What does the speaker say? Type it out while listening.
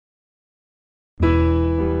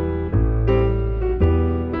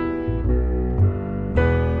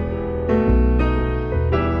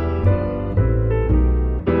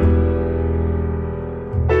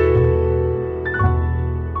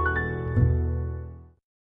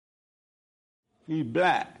He's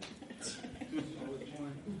black.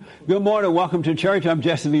 Good morning. Welcome to church. I'm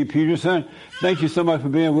Jesse Lee Peterson. Thank you so much for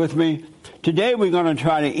being with me. Today we're going to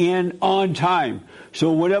try to end on time.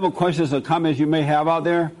 So whatever questions or comments you may have out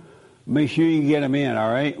there, make sure you get them in,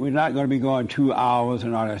 all right? We're not going to be going 2 hours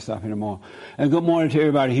and all that stuff anymore. And good morning to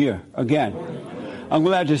everybody here again. I'm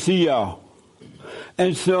glad to see y'all.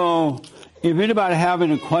 And so if anybody have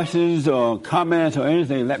any questions or comments or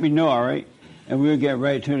anything, let me know, all right? And we'll get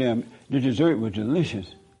right to them. The dessert was delicious.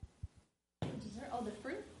 Dessert? Oh, the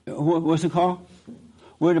fruit? What's it called?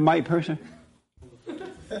 Where's the mic person?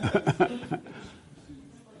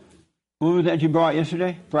 What was that you brought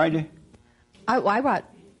yesterday? Friday? I brought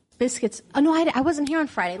biscuits. Oh, no, I wasn't here on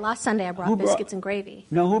Friday. Last Sunday I brought biscuits and gravy.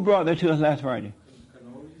 No, who brought that to us last Friday?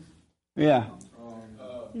 Yeah.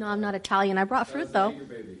 No, I'm not Italian. I brought fruit, though.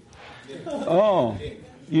 Oh,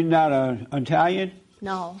 you're not Italian?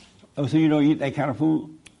 No. Oh, so you don't eat that kind of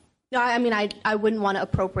food? No, I mean, I wouldn't want to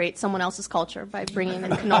appropriate someone else's culture by bringing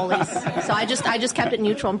in cannolis. So I just kept it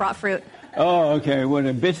neutral and brought fruit. Oh, okay. Well,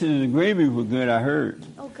 the biscuits and gravy were good, I heard.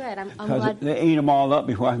 Oh, good. I'm Because glad. they ate them all up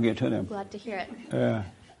before I could get to them. Glad to hear it. Yeah.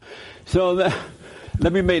 So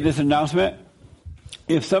let me make this announcement.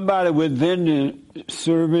 If somebody within the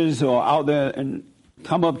service or out there and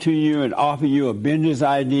come up to you and offer you a business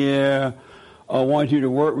idea or want you to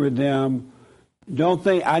work with them, don't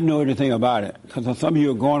think I know anything about it. Because some of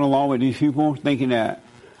you are going along with these people thinking that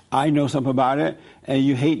I know something about it, and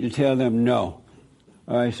you hate to tell them no.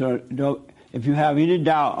 All right, so if you have any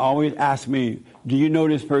doubt, always ask me, do you know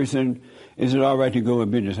this person? Is it all right to go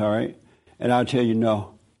with business, all right? And I'll tell you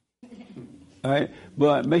no. All right?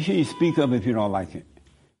 But make sure you speak up if you don't like it.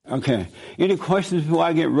 Okay. Any questions before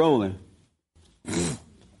I get rolling?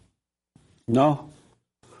 No?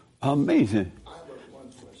 Amazing. I have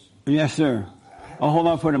one question. Yes, sir. Oh, hold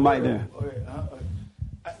on for the mic there.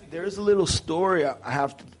 There's a little story I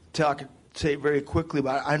have to tell. I can say it very quickly,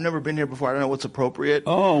 but I've never been here before. I don't know what's appropriate.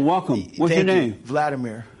 Oh, welcome. What's your name?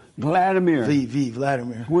 Vladimir. Vladimir.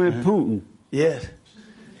 Vladimir. We're Putin. Yes.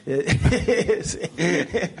 We're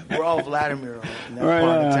all Vladimir in that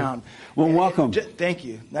part of town. Well, welcome. Thank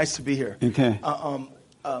you. Nice to be here. Okay.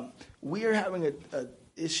 We are having an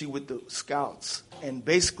issue with the Scouts. And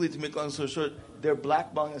basically, to make a long story short, they're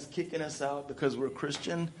blackballing us, kicking us out because we're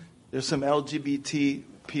Christian. There's some LGBT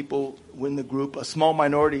people in the group. A small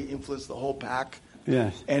minority influenced the whole pack.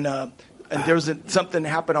 Yes. And there was something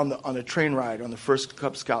happened on the train ride on the first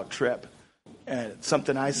Cub Scout trip. And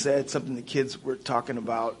something I said, something the kids were talking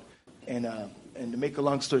about. And to make a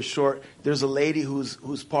long story short, there's a lady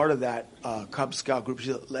who's part of that Cub Scout group.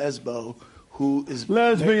 She's a lesbo who is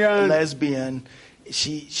lesbian.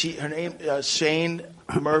 Her name Shane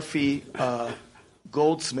Murphy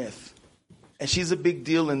Goldsmith, and she's a big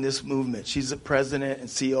deal in this movement. She's the president and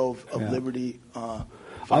CEO of Liberty Foundation.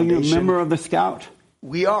 Are you a member of the Scout?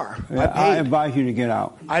 We are. Yeah, I advise you to get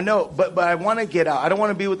out. I know, but I want to get out. I don't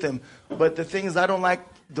want to be with them. But the thing is, I don't like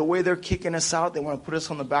the way they're kicking us out. They want to put us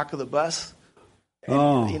on the back of the bus.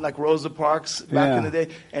 And, like Rosa Parks back in the day.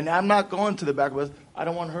 And I'm not going to the back of the bus. I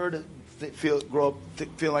don't want her to grow up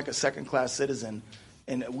feel like a second-class citizen.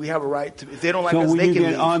 And we have a right to. If they don't like us, they can leave. So when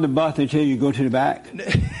you get on the bus, they tell you go to the back?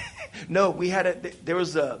 No, we had there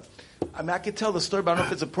was a. I mean, I could tell the story, but I don't know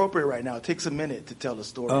if it's appropriate right now. It takes a minute to tell the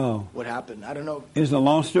story. Oh. What happened? I don't know. Is it a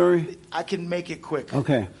long story? I can make it quick.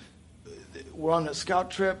 Okay. We're on a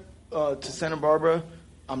scout trip to Santa Barbara.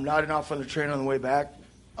 I'm nodding off on the train on the way back.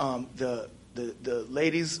 The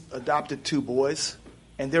ladies adopted 2 boys,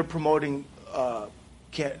 and they're promoting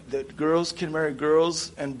that girls can marry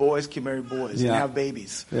girls and boys can marry boys and have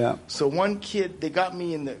babies. Yeah. So one kid, they got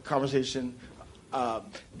me in the conversation.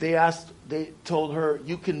 They told her,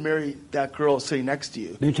 you can marry that girl sitting next to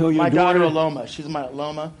you. They told you my daughter Aloma. She's my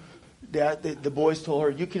Aloma. The boys told her,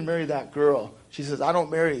 you can marry that girl. She says, I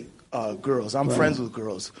don't marry girls. I'm friends with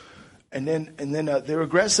girls. And then they're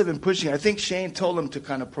aggressive and pushing. I think Shane told them to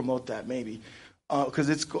kind of promote that maybe. Because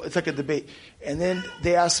it's like a debate. And then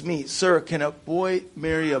they asked me, sir, can a boy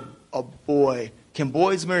marry a boy? Can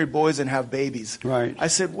boys marry boys and have babies? Right. I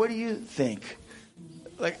said, what do you think?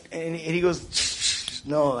 And he goes,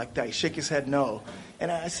 no, like that. He shook his head, no.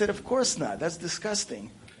 And I said, of course not. That's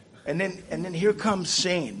disgusting. And then here comes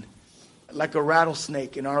Shane, like a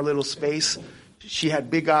rattlesnake in our little space. She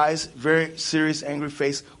had big eyes, very serious, angry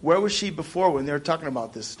face. Where was she before when they were talking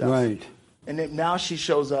about this stuff? Right. And then now she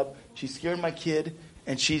shows up. She scared my kid,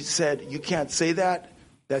 and she said, you can't say that.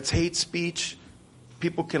 That's hate speech.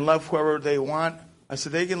 People can love whoever they want. I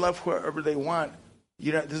said, they can love whoever they want.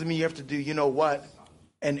 Doesn't mean you have to do you know what.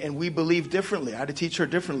 And we believe differently. I had to teach her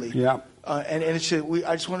differently. Yeah. And she said,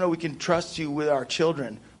 I just want to know we can trust you with our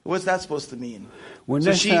children. What's that supposed to mean? Well, So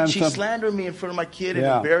next time she slandered me in front of my kid and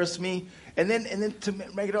Yeah. embarrassed me. And then to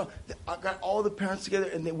make it all, I got all the parents together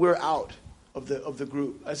and then we're out of the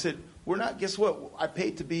group. I said, we're not, guess what? I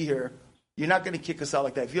paid to be here. You're not going to kick us out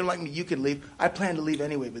like that. If you don't like me, you can leave. I plan to leave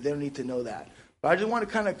anyway, but they don't need to know that. But I just want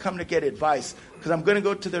to kind of come to get advice because I'm going to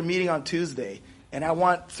go to their meeting on Tuesday. And I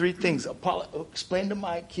want 3 things. Explain to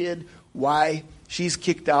my kid why she's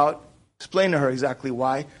kicked out. Explain to her exactly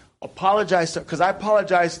why. Apologize to her, because I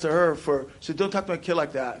apologized to her for, she said, don't talk to my kid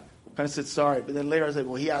like that. Kind of said sorry. But then later I said,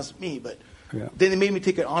 well, he asked me. But Yeah. then they made me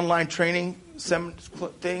take an online training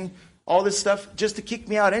thing, all this stuff, just to kick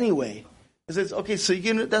me out anyway. I said, okay, so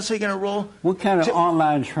that's how you're going to roll? What kind of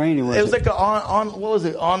online training was it? It was like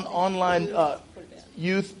online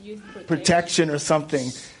youth protection or something.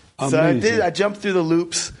 So Amazing. I jumped through the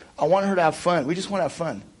loops. I want her to have fun. We just want to have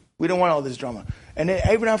fun. We don't want all this drama. And then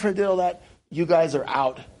even after I did all that, you guys are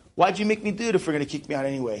out. Why'd you make me do it if we're going to kick me out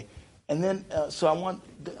anyway? And then, so I want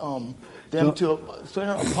them to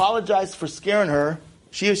apologize for scaring her.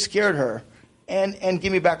 She scared her. And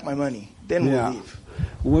give me back my money. Then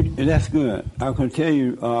we'll leave. That's good. I can tell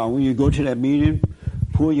you, when you go to that meeting,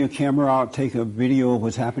 pull your camera out, take a video of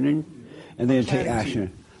what's happening, and then take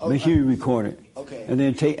action. Make sure you record it. Okay. And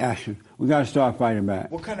then take action. We got to start fighting back.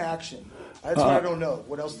 What kind of action? That's what I don't know.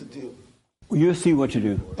 What else to do? You'll see what to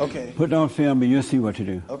do. Okay. Put it on film and you'll see what to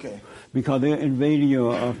do. Okay. Because they're invading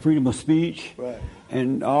your freedom of speech Right.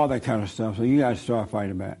 and all that kind of stuff. So you got to start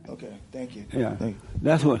fighting back. Okay. Thank you. Yeah. Thank you.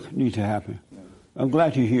 That's what needs to happen. I'm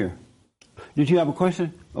glad you're here. Did you have a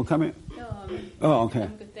question or comment? No, Oh, okay.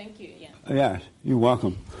 I'm good. Thank you. Yeah. Yes, you're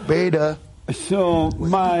welcome. Beta. So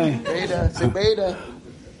Beta. Say beta.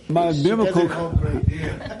 my biblical.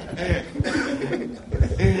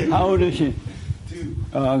 How old is she? 2.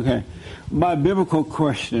 Okay. My biblical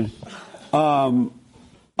question: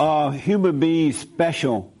 are human beings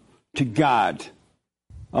special to God?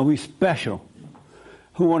 Are we special?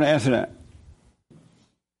 Who want to answer that?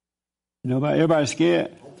 Nobody. Everybody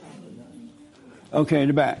scared? Okay, in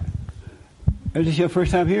the back. Is this your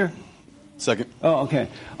first time here? Second. Oh, okay.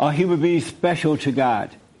 Are human beings special to God?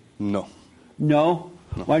 No. No?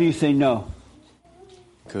 Why do you say no?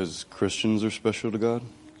 Because Christians are special to God.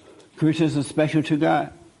 Christians are special to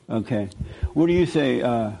God? Okay. What do you say,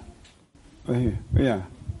 right here? Yeah.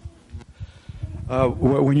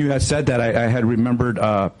 When you had said that, I had remembered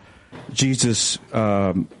Jesus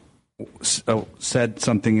said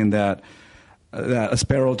something in that a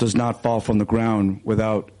sparrow does not fall from the ground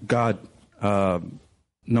without God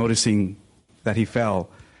noticing that he fell,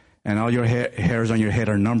 and all your hairs on your head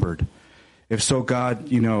are numbered. If so, God,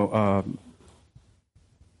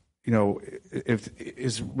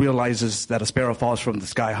 if realizes that a sparrow falls from the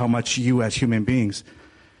sky, how much you as human beings,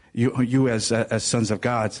 you as sons of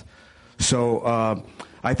God. So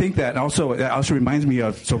I think that also reminds me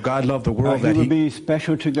of, so God loved the world that he be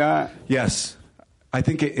special to God. Yes, I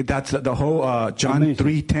think that's the whole John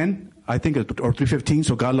 3:10. I think, or 3:15.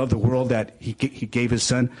 So God loved the world that he gave his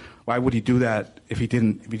son. Why would he do that if he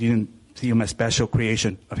didn't see him as special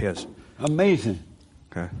creation of his? Amazing.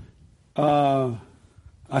 Okay.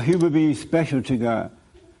 A human being special to God.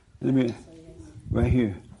 Right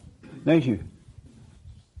here. Thank you.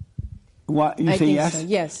 Why you I say think yes? so,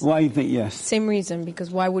 yes. Why you think yes? Same reason,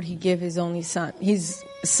 because why would he give his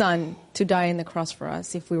son to die on the cross for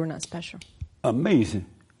us if we were not special? Amazing.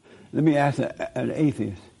 Let me ask an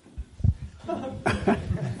atheist.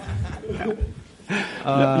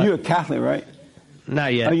 You're a Catholic, right?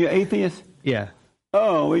 Not yet. Are you atheist? Yeah.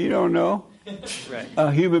 Oh, well, you don't know. Right.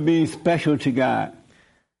 A human being special to God.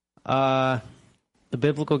 The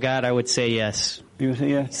biblical God, I would say yes, You would say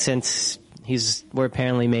yes? since we're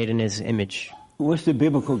apparently made in his image. What's the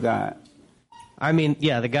biblical God? I mean,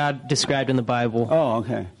 yeah, the God described in the Bible. Oh,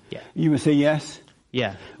 okay. Yeah. You would say yes?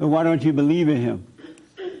 Yeah. Well, why don't you believe in him?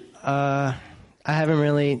 I haven't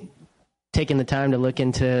really taken the time to look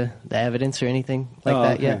into the evidence or anything like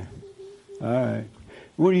that okay. yet. All right.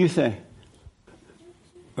 What do you say?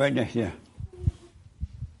 Right next, yeah.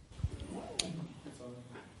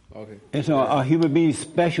 Okay. And so are human beings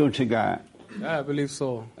special to God? Yeah, I believe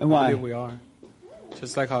so. And why? I believe we are.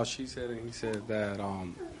 Just like how she said and he said that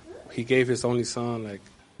he gave his only son like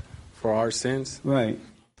for our sins. Right.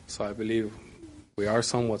 So I believe we are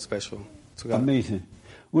somewhat special to God. Amazing.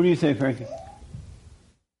 What do you say, Frankie?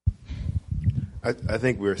 I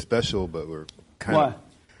think we're special, but we're kind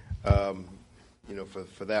of,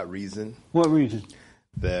 for that reason. What reason?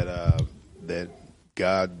 That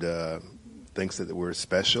God thinks that we're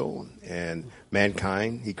special, and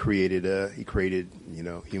mankind, He created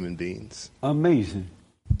human beings. Amazing.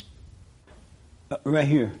 Right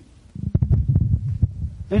here.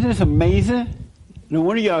 Isn't this amazing? No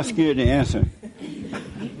wonder y'all scared to answer.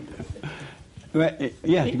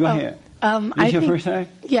 Yeah, go ahead. This your first time?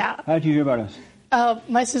 Yeah. How did you hear about us?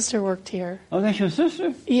 My sister worked here. Oh, that's your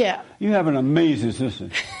sister? Yeah. You have an amazing sister.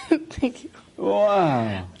 Thank you.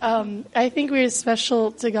 Wow. I think we're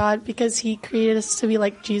special to God because He created us to be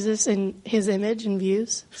like Jesus in His image and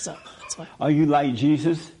views. So that's why. Are you like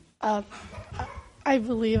Jesus? I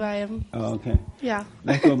believe I am. Oh, okay. Yeah.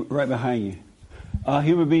 Let's go right behind you.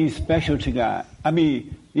 Human beings special to God.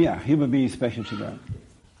 Human beings special to God.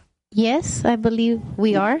 Yes, I believe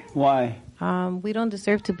we are. Why? We don't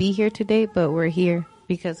deserve to be here today, but we're here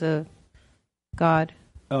because of God.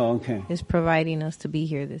 Oh, okay. Is providing us to be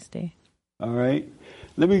here this day. All right.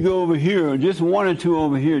 Let me go over here. Just one or two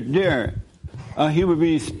over here. Derek, are human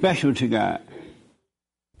beings special to God?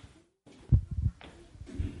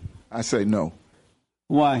 I say no.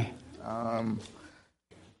 Why?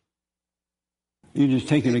 You just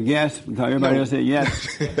taking a guess because everybody else said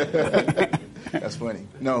yes. That's funny.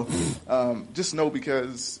 No, just no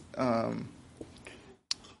because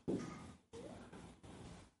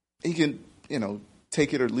He can,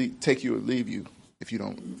 take you or leave you if you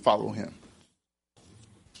don't follow Him.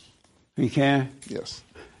 He can? Yes.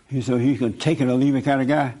 So he's going to take it or leave it kind of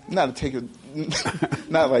guy? Not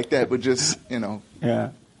like that, but just, Yeah.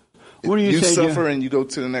 What do you say, You suffer Joel? and you go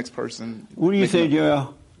to the next person. What do you say,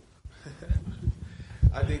 Joel?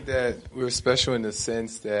 I think that we're special in the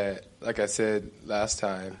sense that, like I said last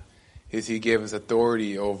time, is He gave us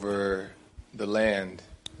authority over the land.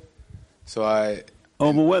 Over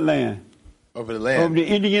what land? Over the land. Over the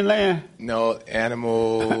Indian land? No,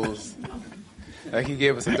 animals. Like He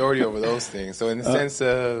gave us authority over those things. So in the sense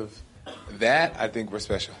of that, I think we're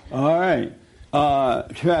special. All right.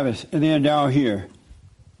 Travis, and then down here.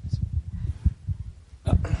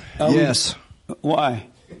 Yes. Why?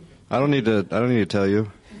 I don't need to tell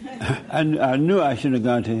you. I knew I should have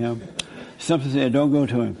gone to him. Something said, don't go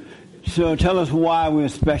to him. So tell us why we're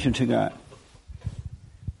special to God.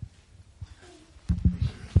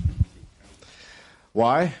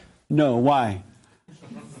 Why? No, why?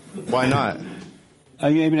 Why not? Are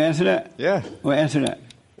you able to answer that? Yeah. Well, answer that.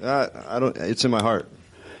 I don't. It's in my heart.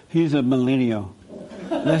 He's a millennial.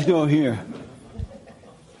 Let's go here.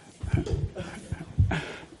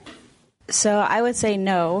 So I would say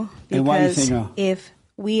no, And why do you because say no? if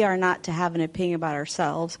we are not to have an opinion about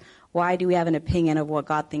ourselves, why do we have an opinion of what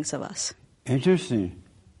God thinks of us? Interesting.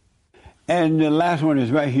 And the last one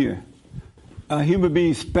is right here. A human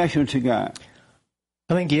being special to God.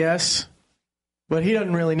 I think yes, but He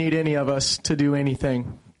doesn't really need any of us to do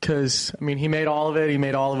anything because, He made all of it. He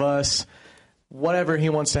made all of us. Whatever He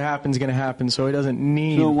wants to happen is going to happen, so He doesn't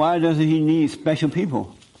need... So why doesn't He need special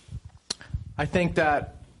people? I think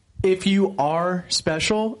that if you are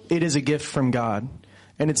special, it is a gift from God,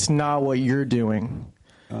 and it's not what you're doing.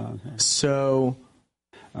 Okay. So...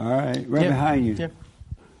 All right, behind you. Yeah.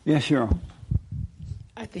 Yes, Cheryl.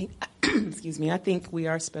 I think, excuse me, I think we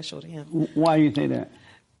are special to Him. Why do you say that?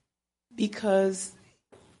 Because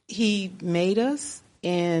He made us,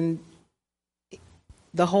 and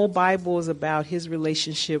the whole Bible is about His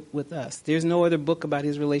relationship with us. There's no other book about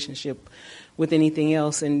His relationship with anything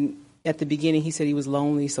else. And at the beginning, He said He was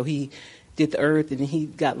lonely, so He did the earth, and He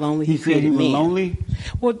got lonely. He said He was lonely?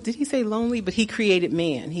 Well, did He say lonely? But He created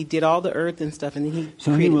man. He did all the earth and stuff, and then He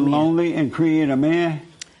So created He was man. lonely and created a man?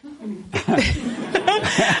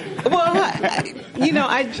 Well, I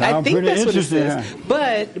think that's what it says.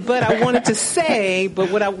 But I wanted to say,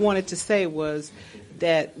 what I wanted to say was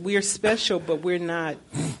that we're special, but we're not.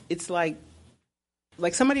 It's like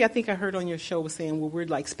somebody I think I heard on your show was saying, well, we're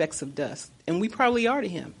like specks of dust, and we probably are to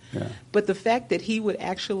Him. Yeah. But the fact that He would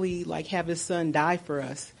actually have His Son die for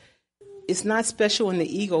us, it's not special in the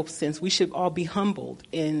ego sense. We should all be humbled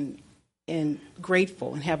and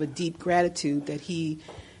grateful and have a deep gratitude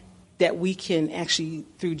that we can actually,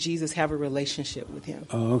 through Jesus, have a relationship with Him.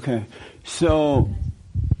 Oh, okay. So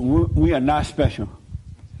we are not special.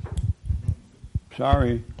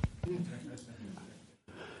 Sorry.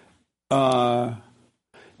 That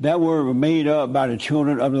word was made up by the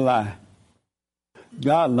children of the lie.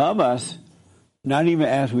 God loves us, not even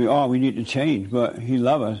as we are. We need to change, but He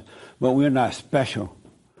loves us. But we're not special.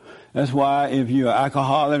 That's why if you're an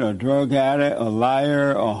alcoholic or drug addict or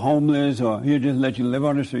liar or homeless, or He'll just let you live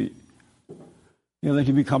on the street. He'll let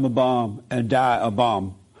you become a bomb and die a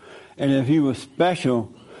bomb. And if He was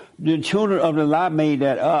special, the children of the lie made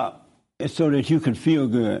that up so that you could feel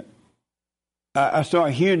good. I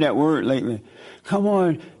started hearing that word lately. Come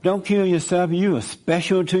on, don't kill yourself. You are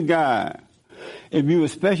special to God. If you were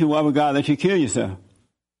special, why would God let you kill yourself?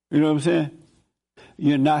 You know what I'm saying?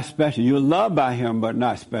 You're not special. You're loved by him, but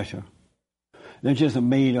not special. That's just a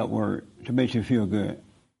made-up word to make you feel good.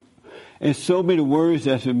 And so many words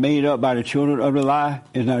that's been made up by the children of the lie,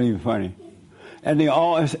 it's not even funny. And they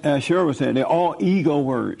all, as Cheryl was saying, they're all ego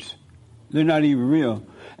words. They're not even real.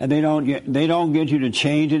 And they don't get you to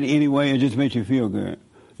change in any way. It just makes you feel good.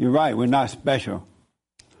 You're right. We're not special.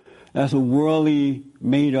 That's a worldly,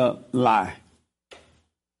 made-up lie.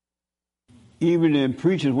 Even the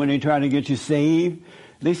preachers, when they try to get you saved,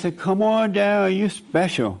 they say, come on down, you're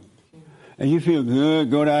special. And you feel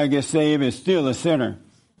good, go down and get saved, and still a sinner.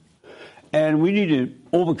 And we need to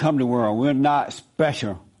overcome the world. We're not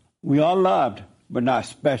special. We are loved, but not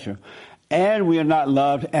special. And we are not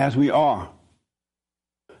loved as we are.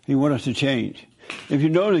 He wants us to change. If you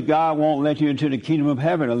notice, God won't let you into the kingdom of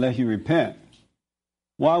heaven unless you repent.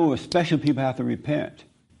 Why would special people have to repent?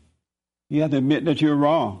 You have to admit that you're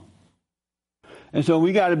wrong. And so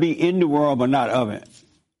we got to be in the world, but not of it.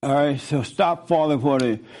 All right? So stop falling for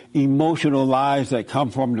the emotional lies that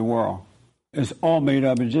come from the world. It's all made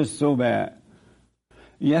up. It's just so bad.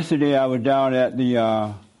 Yesterday I was down at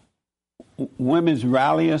the women's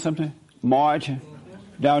rally or something, march,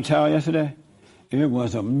 downtown yesterday. It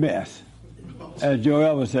was a mess. As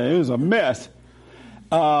Joel was saying, it was a mess.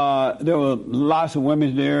 There were lots of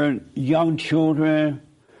women there, young children.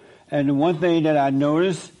 And the one thing that I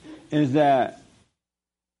noticed is that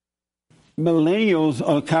millennials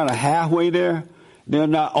are kind of halfway there. They're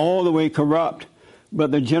not all the way corrupt,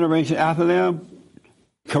 but the generation after them,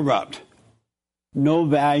 corrupt. No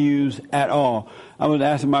values at all. I was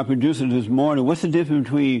asking my producer this morning, what's the difference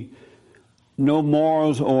between no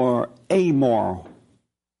morals or amoral?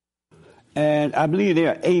 And I believe they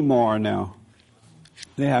are amoral now.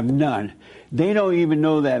 They have none. They don't even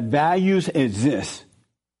know that values exist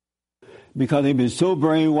because they've been so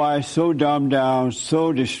brainwashed, so dumbed down,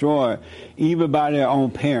 so destroyed, even by their own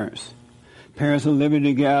parents. Parents are living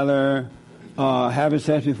together, having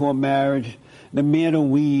sex before marriage. The men are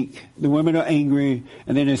weak, the women are angry,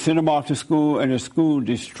 and then they send them off to school, and the school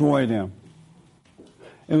destroy them.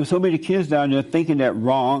 There were so many kids down there thinking that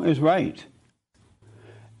wrong is right.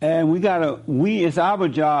 And it's our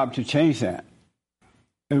job to change that.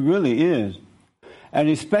 It really is. And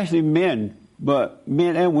especially men, but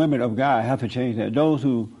men and women of God have to change that. Those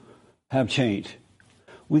who have changed.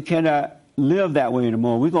 We cannot live that way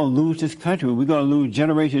anymore. We're going to lose this country. We're going to lose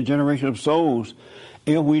generation of souls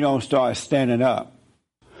if we don't start standing up.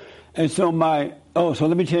 And so so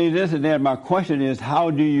let me tell you this, and then my question is, how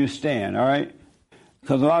do you stand, all right?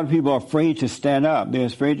 Because a lot of people are afraid to stand up. They're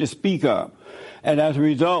afraid to speak up. And as a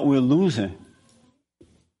result, we're losing.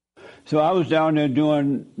 So I was down there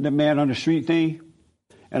doing the man on the street thing,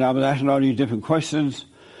 and I was asking all these different questions,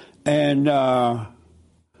 and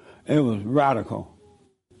it was radical.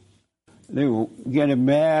 They were getting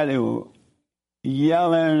mad, they were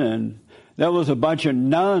yelling, and there was a bunch of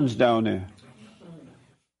nuns down there.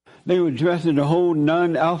 They were dressed in the whole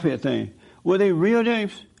nun outfit thing. Were they real,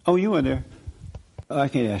 James? Oh, you were there. I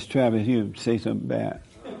can't ask Travis, he'll say something bad.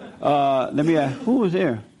 Let me ask, who was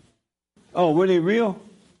there? Oh, were they real?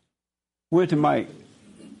 Where's the mic?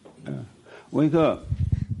 Wake up.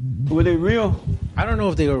 Were they real? I don't know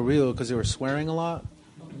if they were real because they were swearing a lot,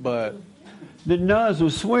 but... The nuns were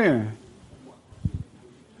swearing.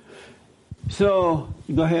 So,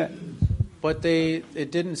 go ahead. But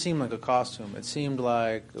it didn't seem like a costume. It seemed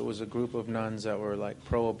like it was a group of nuns that were like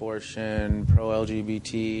pro-abortion,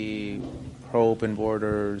 pro-LGBT, pro-open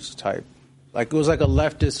borders type. Like it was like a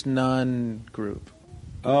leftist nun group.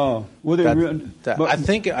 Oh, were they real? I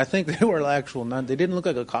think they were actual nuns. They didn't look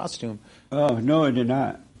like a costume. Oh, no, it did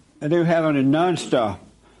not. And they were having the nun stuff,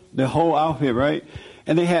 the whole outfit, right?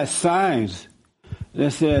 And they had signs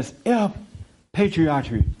that says, F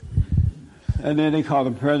patriarchy. And then they called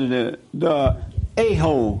the president the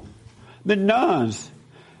a-hole, the nuns.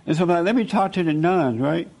 And so I'm like, let me talk to the nuns,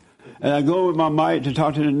 right? And I go with my mic to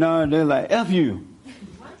talk to the nuns. They're like, F you.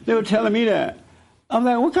 They were telling me that. I'm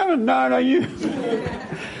like, what kind of nun are you?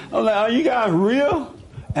 I'm like, are you guys real?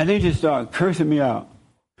 And they just start cursing me out.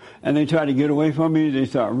 And they try to get away from me. They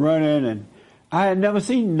start running. And I had never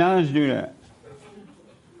seen nuns do that.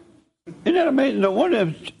 Isn't that amazing? No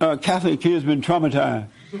wonder Catholic kids been traumatized.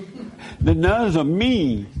 The nuns are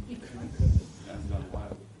mean.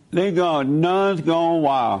 Nuns gone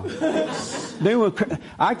wild. They were.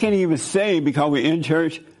 I can't even say, because we're in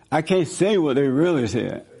church, I can't say what they really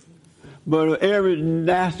said. But every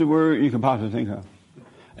nasty word you can possibly think of.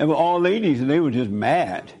 And with all ladies, and they were just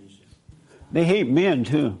mad. They hate men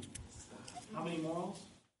too. How many morals?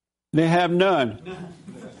 They have none.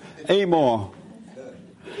 Amoral.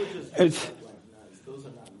 It's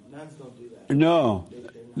Nuns don't do that. no. They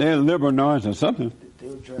They're liberal nuns or something.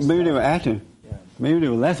 Maybe they were acting. Maybe they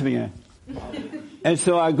were lesbian. And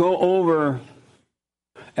so I go over,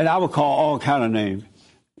 and I would call all kind of names.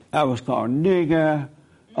 I was called nigger,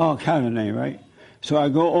 all kind of names, right? So I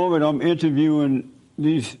go over and I'm interviewing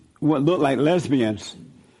these, what look like lesbians.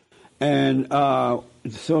 And so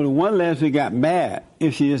the one lesbian got mad,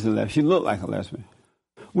 if she is a lesbian. She looked like a lesbian.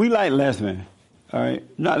 We like lesbians, all right?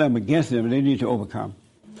 Not that I'm against them, but they need to overcome.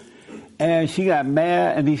 And she got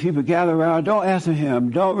mad, and these people gather around. Don't answer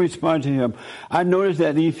him. Don't respond to him. I noticed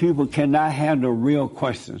that these people cannot handle real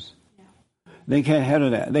questions. They can't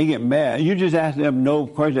handle that. They get mad. You just ask them no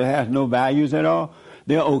question that has no values at all,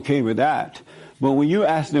 they're okay with that. But when you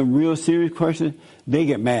ask them real serious questions, they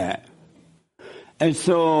get mad. And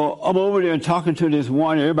so I'm over there and talking to this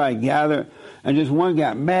one, and everybody gathered, and this one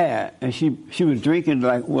got mad, and she was drinking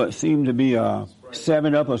like what seemed to be a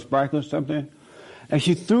 7-Up or Sprite or something. And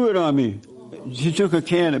she threw it on me. She took a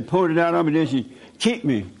can and poured it out on me, then she kicked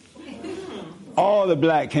me. All the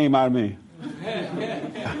black came out of me.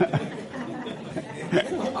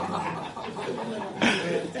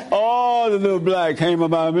 All the little black came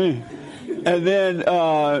about me. And then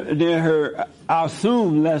her, I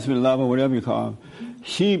assume lesbian lover, whatever you call him,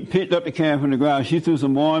 she picked up the can from the ground. She threw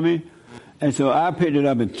some more on me. And so I picked it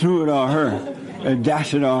up and threw it on her and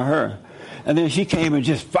dashed it on her. And then she came and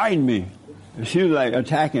just fighting me. She was like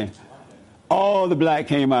attacking. All the black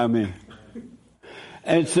came out of me.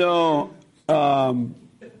 And so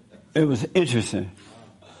it was interesting.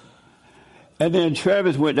 And then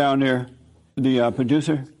Travis went down there, the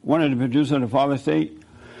producer, one of the producers of the Father State,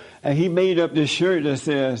 and he made up this shirt that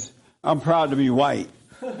says, "I'm proud to be white."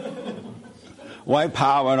 White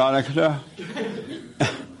power and all that stuff.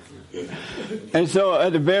 And so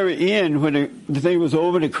at the very end, when the thing was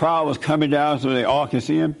over, the crowd was coming down so they all could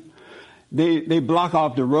see him. They block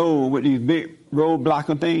off the road with these big road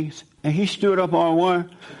blocker things. And he stood up on one,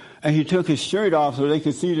 and he took his shirt off so they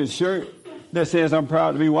could see the shirt that says, "I'm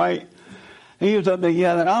proud to be white." And he was up there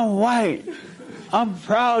yelling, "I'm white. I'm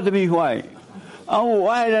proud to be white. I'm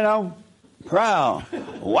white and I'm proud.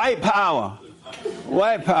 White power.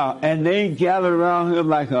 White power." And they gathered around him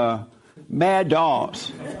like mad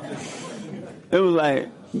dogs. It was like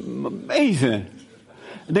amazing.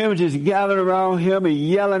 They were just gathered around him and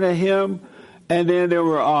yelling at him. And then there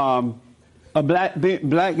were a black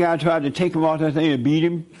guy tried to take him off that thing and beat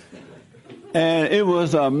him. And it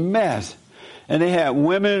was a mess. And they had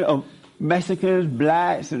women, Mexicans,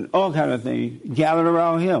 blacks, and all kind of things gathered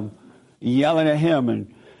around him, yelling at him.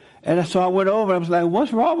 And so I went over and I was like,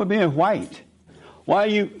 "What's wrong with being white? Why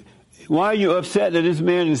are you upset that this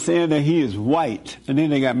man is saying that he is white?" And then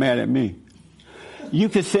they got mad at me. You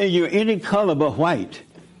could say you're any color but white.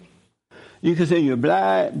 You could say you're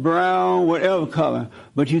black, brown, whatever color,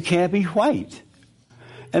 but you can't be white.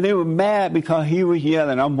 And they were mad because he was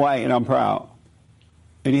yelling, "I'm white and I'm proud."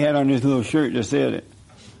 And he had on this little shirt that said it.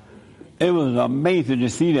 It was amazing to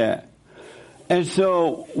see that. And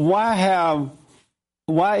so why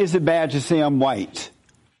is it bad to say I'm white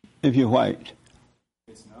if you're white?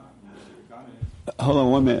 It's not unless you're a communist. Hold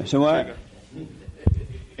on 1 minute. So what?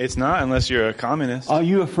 It's not unless you're a communist. Are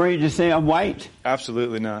you afraid to say I'm white?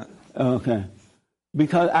 Absolutely not. Okay.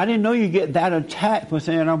 Because I didn't know you get that attack for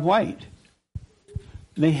saying I'm white.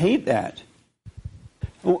 They hate that.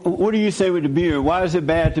 What do you say with the beard? Why is it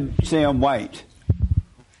bad to say I'm white?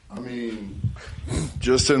 I mean,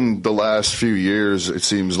 just in the last few years, it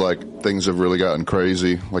seems like things have really gotten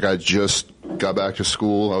crazy. Like, I just got back to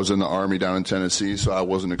school. I was in the Army down in Tennessee, so I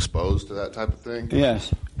wasn't exposed to that type of thing.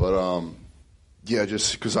 Yes. But, yeah,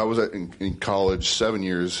 just because I was in college 7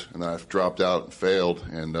 years, and I've dropped out and failed,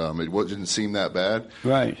 and it didn't seem that bad.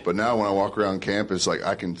 Right. But now when I walk around campus, like,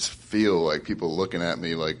 I can feel, like, people looking at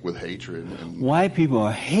me, like, with hatred. And white people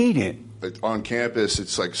hate it. on campus,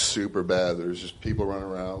 it's, like, super bad. There's just people running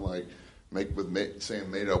around, like,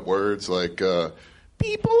 saying made-up words, like,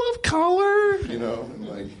 people of color, you know, and,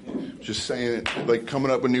 like, just saying it, like,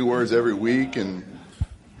 coming up with new words every week, and,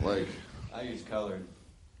 like... I use colored.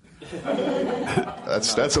 I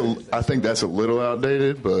think that's a little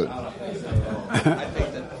outdated, but I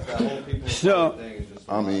think that the whole people thing is just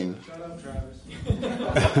I mean,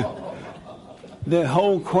 the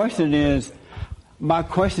whole question is, my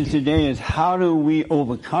question today is, how do we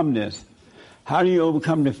overcome this? How do you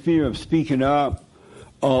overcome the fear of speaking up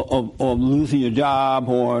or losing your job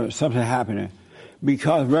or something happening?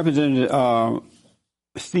 Because Representative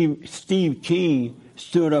Steve King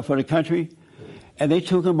stood up for the country. And they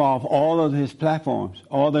took him off all of his platforms,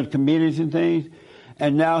 all the committees and things,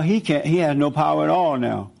 and now he has no power at all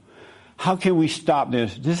now. How can we stop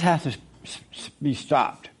this? This has to be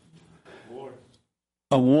stopped.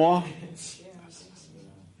 A war?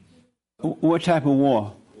 What type of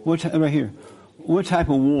war? Right here. What type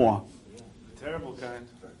of war? Terrible kind.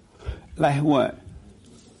 Like what?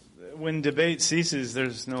 When debate ceases,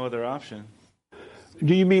 there's no other option.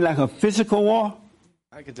 Do you mean like a physical war?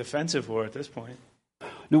 Like a defensive war at this point.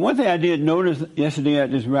 The one thing I did notice yesterday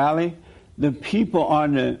at this rally, the people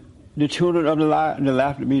on the children of the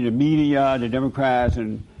left, the media, the Democrats,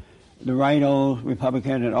 and the rhinos,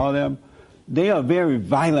 Republicans, and all of them, they are very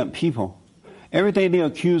violent people. Everything they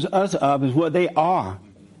accuse us of is what they are.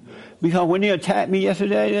 Because when they attacked me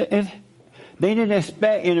yesterday, they didn't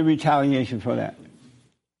expect any retaliation for that.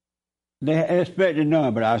 They expected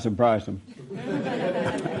none, but I surprised them.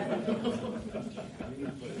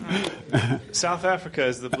 South Africa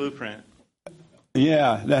is the blueprint.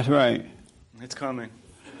 Yeah, that's right. It's coming.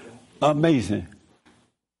 Amazing.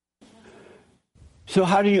 So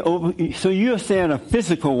how do you so you're saying a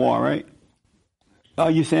physical war, right?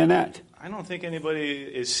 Are you saying that? I don't think anybody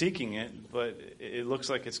is seeking it, but it looks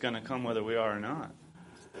like it's going to come whether we are or not.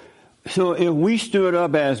 So if we stood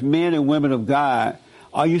up as men and women of God,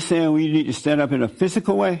 are you saying we need to stand up in a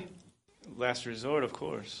physical way? Last resort, of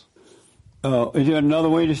course. Is there another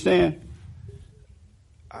way to stand?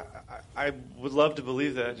 I would love to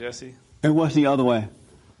believe that, Jesse. And what's the other way?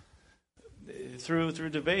 Through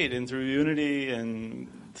debate and through unity and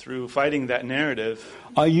through fighting that narrative.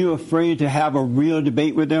 Are you afraid to have a real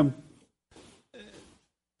debate with them?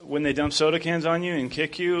 When they dump soda cans on you and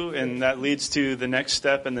kick you, and that leads to the next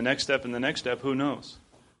step and the next step and the next step, who knows?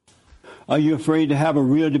 Are you afraid to have a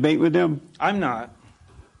real debate with them? I'm not.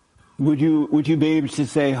 Would you be able to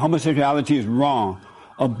say homosexuality is wrong,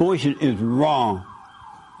 abortion is wrong?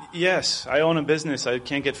 Yes, I own a business. I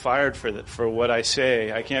can't get fired for what I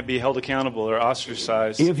say. I can't be held accountable or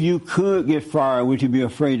ostracized. If you could get fired, would you be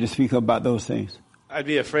afraid to speak about those things? I'd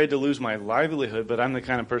be afraid to lose my livelihood, but I'm the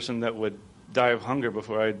kind of person that would die of hunger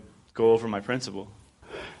before I go over my principle.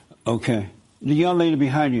 Okay. The young lady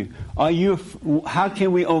behind you, how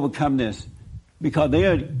can we overcome this? Because they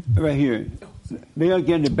are, right here, they are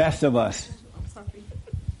getting the best of us.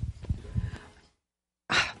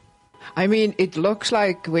 I mean, it looks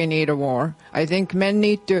like we need a war. I think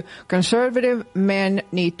conservative men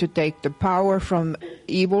need to take the power from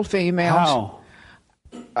evil females.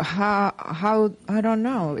 How? I don't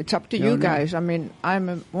know. It's up to you guys. I mean, I'm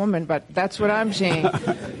a woman, but that's what I'm saying.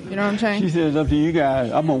 You know what I'm saying? She says it's up to you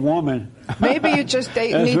guys. I'm a woman. Maybe you just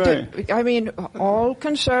need to. I mean, all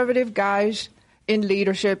conservative guys in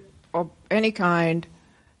leadership of any kind,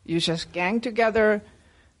 you just gang together.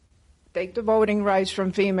 Take the voting rights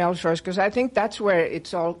from females first, because I think that's where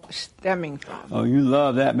it's all stemming from. Oh, you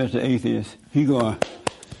love that, Mr. Atheist. You going.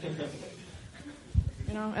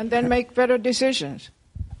 And then make better decisions.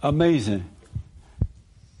 Amazing.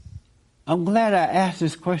 I'm glad I asked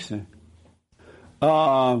this question.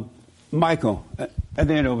 Michael, at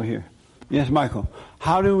the end over here. Yes, Michael.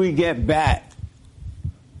 How do we get back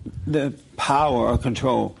the power or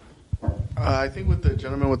control? I think what the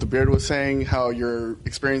gentleman with the beard was saying, how you're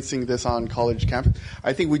experiencing this on college campus,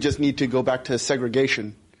 I think we just need to go back to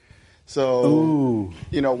segregation. So,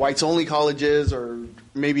 whites-only colleges or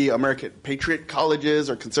maybe American Patriot colleges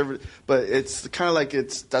or conservative, but it's kind of like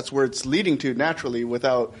that's where it's leading to naturally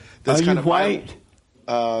without this kind of... Are you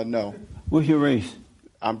white? No. What's your race?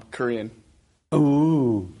 I'm Korean.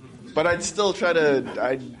 Ooh. But I'd still try to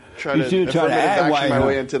act white, my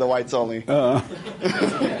way into the whites only.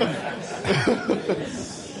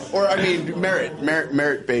 Or I mean,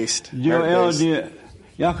 merit based.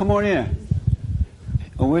 Y'all come on in.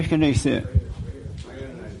 Or where can they sit?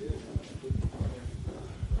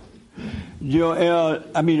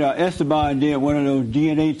 Esteban did one of those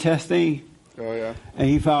DNA testing. Oh yeah. And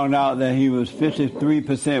he found out that he was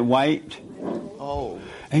 53% white. Oh.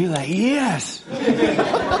 And he's like, yes.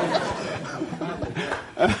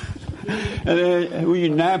 And then were you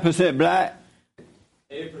 9% black?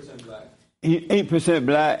 8% black. 8%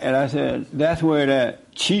 black, and I said, that's where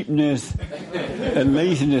that cheapness and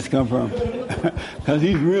laziness come from. Because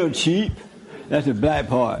he's real cheap. That's the black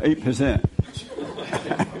part, 8%.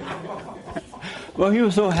 Well, he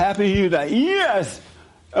was so happy, he was like, yes!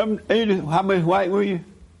 How much white were you?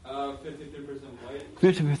 53% white.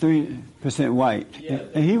 53% white. Yeah.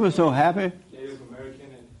 And he was so happy. Native American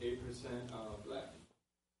and 8% black.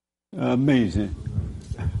 Amazing.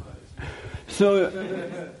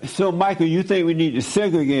 So, Michael, you think we need to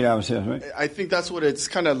segregate ourselves, right? I think that's what it's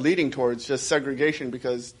kind of leading towards, just segregation,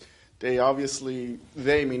 because they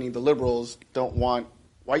meaning the liberals, don't want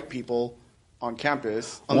white people on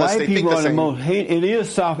campus unless white they people think the are the same. most hated. It is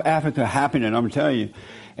South Africa happening, I'm telling you.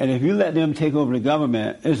 And if you let them take over the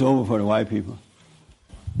government, it's over for the white people.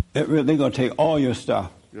 They're going to take all your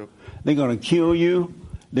stuff. Yep. They're going to kill you.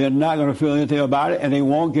 They're not going to feel anything about it, and they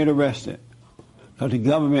won't get arrested because the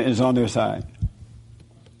government is on their side.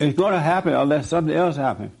 It's going to happen unless something else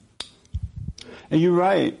happens. And you're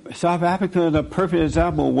right. South Africa is a perfect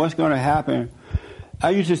example of what's going to happen. I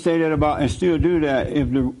used to say that about, and still do that,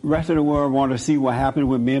 if the rest of the world want to see what happens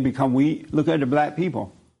when men become weak, look at the black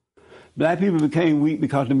people. Black people became weak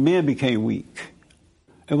because the men became weak.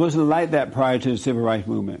 It wasn't like that prior to the civil rights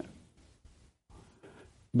movement.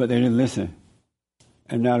 But they didn't listen.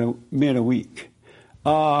 And now the men are weak.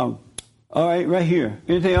 All right, right here.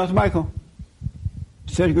 Anything else, Michael?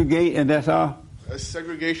 Segregate, and that's all?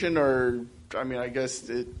 Segregation, or, I mean, I guess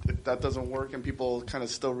if that doesn't work and people kind of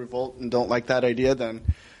still revolt and don't like that idea, then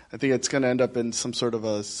I think it's going to end up in some sort of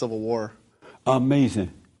a civil war.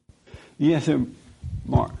 Amazing. Yes, sir,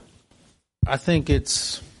 Mark. I think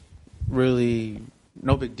it's really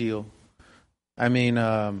no big deal. I mean,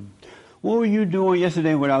 what were you doing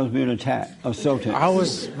yesterday when I was being attacked, assaulted? I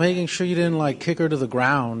was making sure you didn't like kick her to the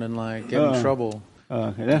ground and like get in trouble.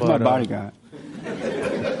 Okay, that's my bodyguard.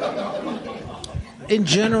 In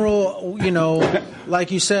general, you know,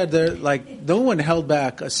 like you said, there like no one held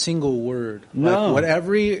back a single word. No. Like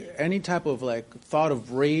any type of like thought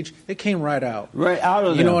of rage, it came right out. Right out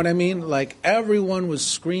of You them. know what I mean? Like everyone was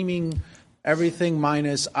screaming everything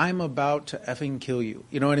minus I'm about to effing kill you.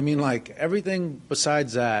 You know what I mean? Like everything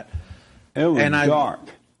besides that. It was dark.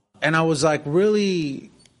 And I was like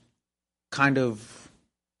really kind of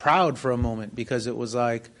proud for a moment because it was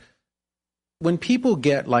like when people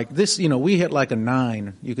get like this, you know, we hit like a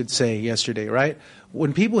 9, you could say yesterday, right?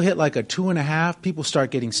 When people hit like a 2.5, people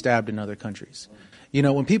start getting stabbed in other countries. You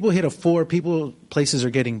know, when people hit a 4, places are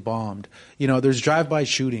getting bombed. You know, there's drive-by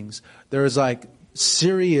shootings. There's like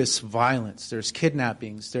serious violence. There's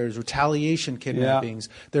kidnappings. There's retaliation kidnappings.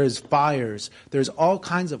 Yeah. There's fires. There's all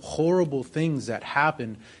kinds of horrible things that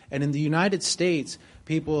happen. And in the United States,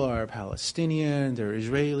 people are Palestinian, they're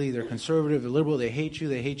Israeli, they're conservative, they're liberal, they hate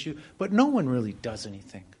you, but no one really does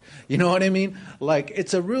anything. You know what I mean? Like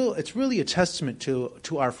it's really a testament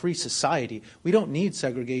to our free society. We don't need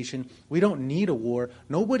segregation. We don't need a war.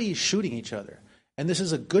 Nobody is shooting each other. And this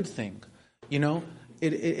is a good thing. You know?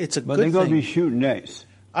 It's a good thing. But they're going to be shooting next.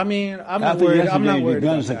 I mean, I'm not worried about that. The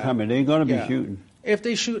guns are coming. They're going to be shooting. If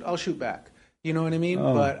they shoot, I'll shoot back. You know what I mean?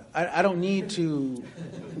 Oh. But I don't need to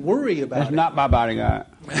worry about it. That's not my bodyguard.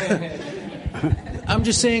 I'm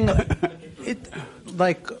just saying,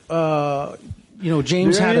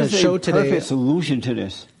 James had a show today. There's a perfect solution to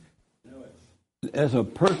this. There's a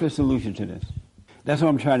perfect solution to this. That's what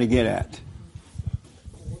I'm trying to get at.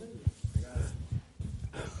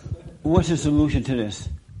 What's the solution to this?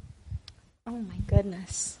 Oh, my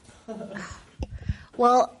goodness.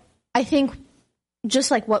 Well, I think just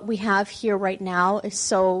like what we have here right now is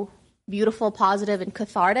so beautiful, positive, and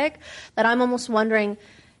cathartic that I'm almost wondering,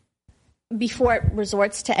 before it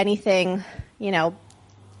resorts to anything, you know,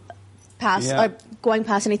 going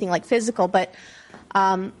past anything like physical, but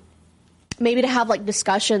maybe to have like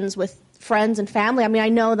discussions with friends and family. I mean, I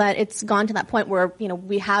know that it's gone to that point where, you know,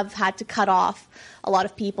 we have had to cut off a lot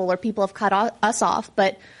of people or people have cut us off,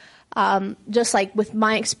 but just like with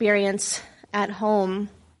my experience at home,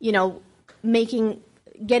 you know,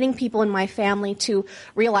 getting people in my family to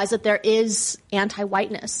realize that there is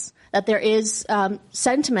anti-whiteness, that there is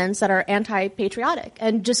sentiments that are anti-patriotic,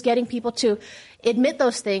 and just getting people to admit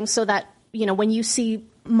those things so that, you know, when you see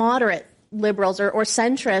moderate liberals or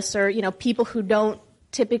centrists or, you know, people who don't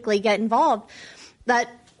typically get involved, that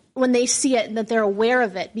when they see it, that they're aware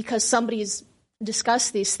of it because somebody's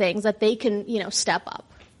discussed these things, that they can, you know, step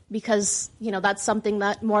up, because, you know, that's something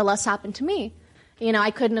that more or less happened to me. You know,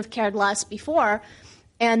 I couldn't have cared less before.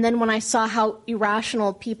 And then when I saw how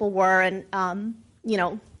irrational people were and, you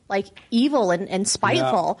know, like evil and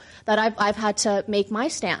spiteful, that I've had to make my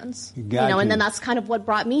stands. And then that's kind of what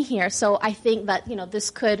brought me here. So I think that, you know,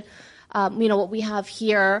 this could, you know, what we have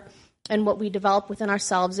here and what we develop within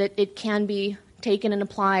ourselves, it can be taken and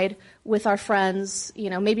applied with our friends,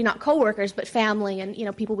 you know, maybe not coworkers, but family and, you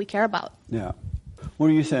know, people we care about. Yeah. What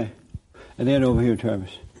do you say? And then over here,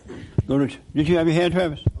 Travis. Did you have your hand,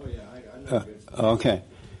 Travis? Oh, yeah. I know. Okay.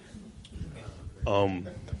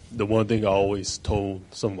 The one thing I always told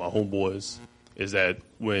some of my homeboys is that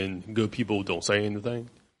when good people don't say anything,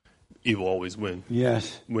 evil always wins.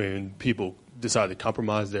 Yes. When people decide to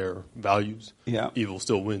compromise their values, evil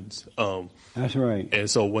still wins. That's right. And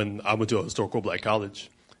so when I went to a historical black college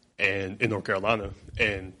and in North Carolina,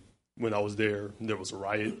 and when I was there was a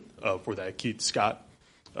riot for that Keith Scott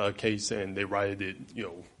case, and they rioted, you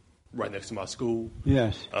know, right next to my school.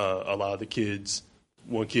 Yes. A lot of the kids,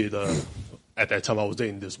 one kid at that time I was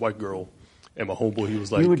dating this white girl, and my homeboy, he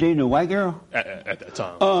was like, you were dating a white girl at that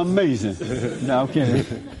time. Oh, amazing. No, I'm kidding.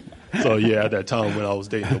 So yeah, at that time when I was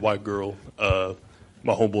dating the white girl,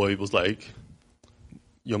 my homeboy was like,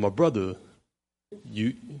 "Yo, my brother,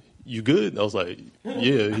 you good?" I was like,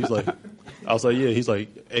 "Yeah." I was like, "Yeah." He's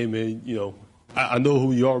like, "Hey man, I know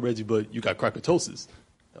who you are, Reggie, but you got crackatosis."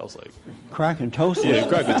 I was like, crackatosis? Yeah,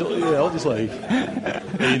 crackatosis. Yeah, I was just like,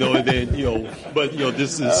 and then but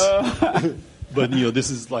this is. But this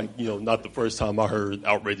is like not the first time I heard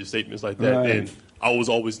outrageous statements like that, Right. and I was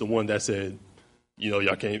always the one that said,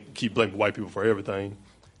 y'all can't keep blaming white people for everything,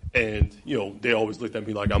 and they always looked at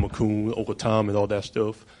me like I'm a coon, Uncle Tom, and all that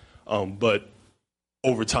stuff. But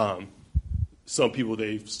over time, some people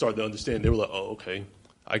they started to understand. They were like, "Oh, okay,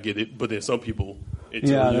 I get it." But then some people, they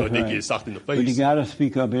get socked in the face. But you got to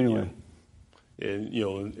speak up anyway. And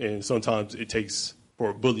and sometimes it takes for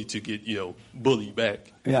a bully to get bullied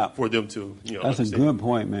back. Yeah. For them to That's a understand. good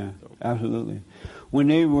point, man. Absolutely. When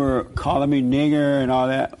they were calling me nigger and all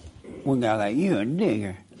that, one guy like, "You a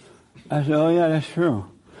nigger?" I said, "Oh yeah, that's true."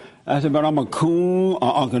 I said, "But I'm a coon, a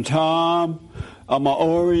Uncle Tom, I'm a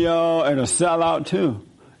Oreo, and a sellout too."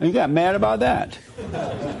 And he got mad about that.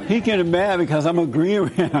 He getting mad because I'm agreeing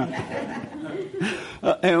with him.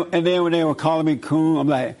 And then when they were calling me coon, I'm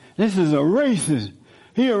like, "This is a racist.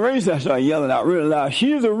 He a racist." I started yelling out really loud,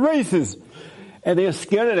 "She's a racist." And they're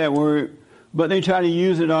scared of that word, but they try to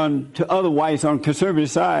use it to other whites on the conservative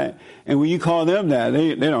side. And when you call them that,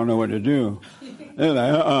 they don't know what to do. They're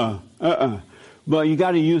like, But you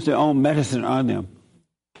got to use their own medicine on them.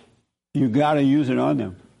 You got to use it on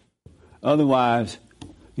them. Otherwise,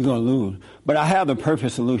 you're going to lose. But I have the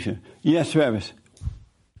perfect solution. Yes, Travis.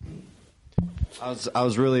 I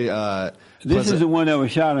was really. This is the one that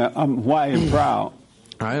was shot at. I'm white and proud.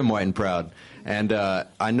 I am white and proud. And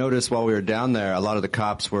I noticed while we were down there, a lot of the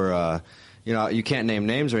cops were, you can't name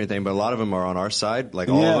names or anything, but a lot of them are on our side, like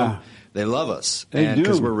all of them. They love us. They do.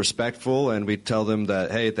 Because we're respectful, and we tell them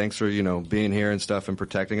that, hey, thanks for, being here and stuff and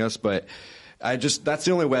protecting us. But that's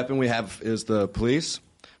the only weapon we have is the police.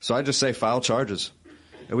 So I just say file charges.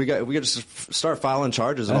 And we got to start filing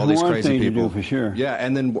charges on all these crazy people. To do for sure. Yeah,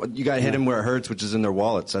 and then you got to hit them where it hurts, which is in their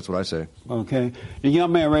wallets. That's what I say. Okay. The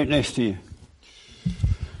young man right next to you.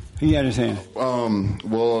 He had his hand.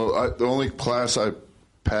 The only class I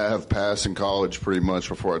have passed in college pretty much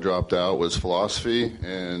before I dropped out was philosophy,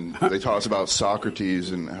 and they taught us about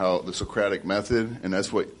Socrates and how the Socratic method, and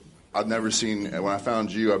that's what I've never seen. When I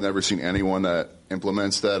found you, I've never seen anyone that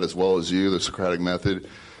implements that as well as you, the Socratic method,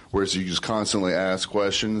 whereas you just constantly ask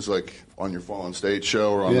questions, like on your Fallen State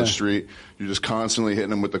show or on the street. You're just constantly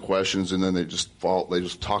hitting them with the questions, and then they just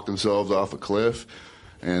talk themselves off a cliff.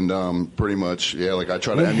 And pretty much, like I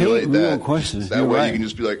try to emulate that. Questions. That way you can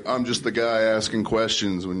just be like, I'm just the guy asking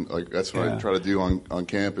questions. When that's what I try to do on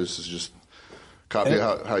campus is just copy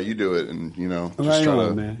how you do it, and just try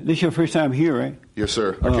to. Man. This is your first time here, right? Yes,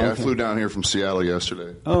 sir. Okay. I flew down here from Seattle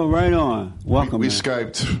yesterday. Oh, right on. Welcome. We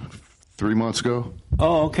Skyped 3 months ago.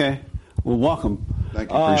 Oh, okay. Well, welcome.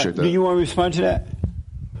 Thank you. Appreciate that. Do you want to respond to that?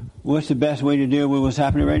 What's the best way to deal with what's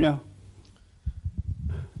happening right now?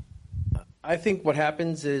 I think what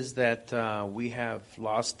happens is that we have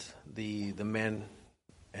lost the men.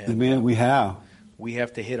 And, the men we have. We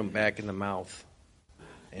have to hit them back in the mouth.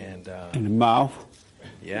 And in the mouth?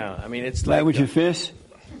 Yeah, I mean it's like with your fist.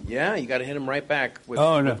 Yeah, you got to hit them right back. With,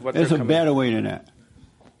 no, with what there's a coming. better way than that.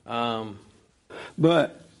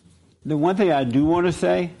 But the one thing I do want to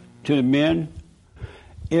say to the men: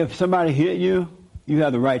 if somebody hit you, you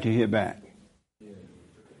have the right to hit back.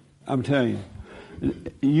 I'm telling you.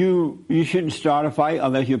 You shouldn't start a fight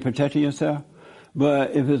unless you're protecting yourself.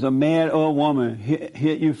 But if it's a man or a woman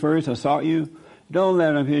hit you first, assault you, don't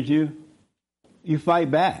let them hit you. You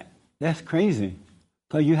fight back. That's crazy.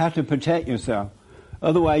 Because you have to protect yourself.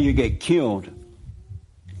 Otherwise, you get killed.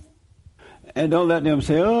 And don't let them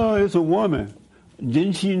say, "Oh, it's a woman.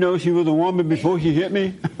 Didn't she know she was a woman before she hit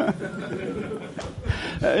me?" You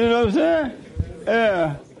know what I'm saying?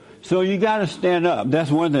 Yeah. So you got to stand up.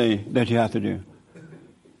 That's one thing that you have to do.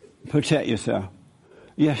 Protect yourself.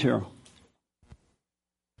 Yes, Cheryl.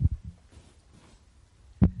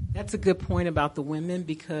 That's a good point about the women,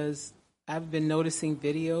 because I've been noticing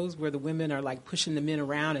videos where the women are like pushing the men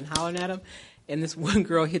around and hollering at them. And this one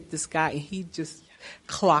girl hit this guy and he just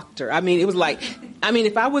clocked her. I mean, it was like,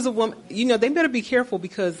 if I was a woman, they better be careful,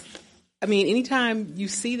 because, anytime you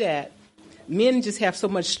see that, men just have so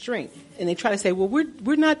much strength, and they try to say, "Well,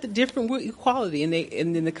 we're not the different, we're equality." And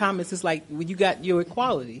in the comments, it's like, "Well, you got your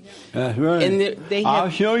equality." That's right. And I'll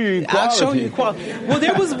show you equality. I'll show you equality. Well,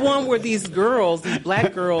 there was one where these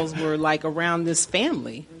black girls, were like around this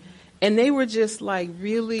family, and they were just like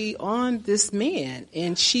really on this man,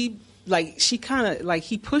 and she kind of like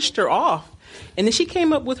he pushed her off, and then she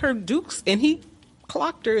came up with her dukes, and he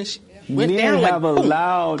clocked her, and she went Men down like have boom.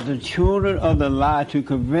 allowed the children of the lie to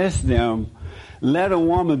convince them, let a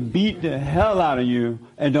woman beat the hell out of you,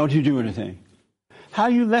 and don't you do anything. How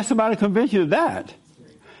you let somebody convince you of that?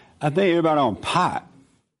 I think everybody on pot.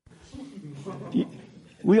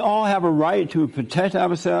 We all have a right to protect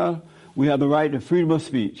ourselves. We have the right to freedom of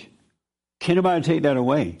speech. Can't nobody take that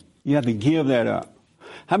away. You have to give that up.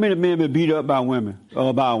 How many men been beat up by women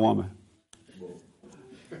or by a woman?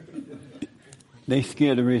 They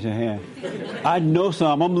scared to raise their hand. I know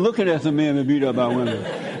some. I'm looking at some men been beat up by women,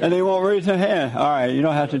 and they won't raise their hand. All right, you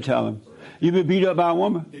don't have to tell them. You been beat up by a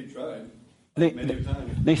woman? They tried. They,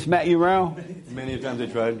 they smack you around? Many times they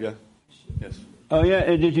tried, yeah. Yes. Oh, yeah?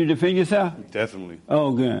 And did you defend yourself? Definitely.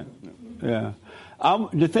 Oh, good. Yeah.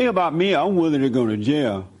 The thing about me, I'm willing to go to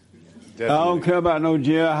jail. Definitely. I don't care about no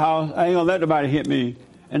jailhouse. I ain't going to let nobody hit me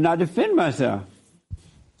and not defend myself.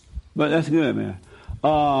 But that's good, man.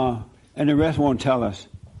 And the rest won't tell us.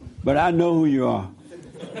 But I know who you are.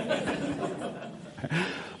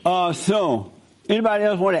 So, anybody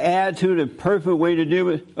else want to add to the perfect way to deal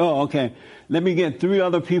with it? Oh, okay. Let me get 3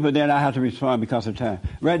 other people, then I have to respond because of time.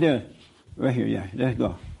 Right there. Right here, yeah. Let's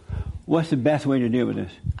go. What's the best way to deal with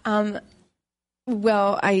this?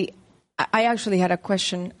 Well, I actually had a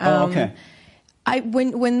question. Okay.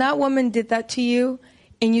 When that woman did that to you,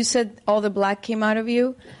 and you said all the black came out of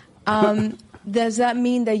you, does that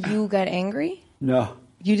mean that you got angry? No.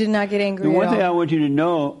 You did not get angry The one at all? thing I want you to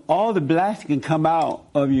know, all the blacks can come out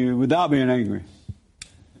of you without being angry.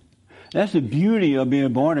 That's the beauty of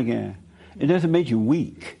being born again. It doesn't make you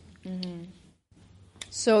weak. Mm-hmm.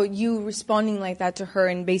 So you responding like that to her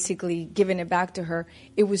and basically giving it back to her,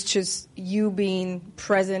 it was just you being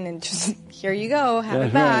present and just, here you go, have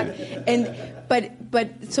it back. Right. And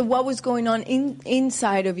but so what was going on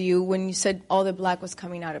inside of you when you said all the black was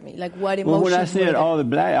coming out of me? Like what emotions? Well, when I said were all the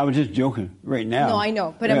black, I was just joking right now. No, I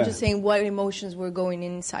know, but Yeah. I'm just saying what emotions were going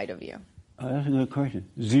inside of you? Oh, that's a good question.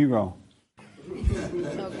 0.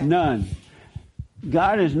 None.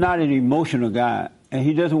 God is not an emotional God, and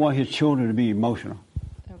he doesn't want his children to be emotional.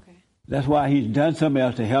 Okay. That's why he's done something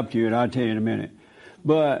else to help you, and I'll tell you in a minute.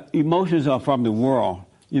 But emotions are from the world.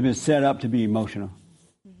 You've been set up to be emotional.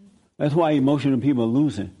 Mm-hmm. That's why emotional people are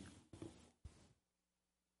losing.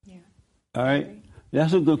 Yeah. All right?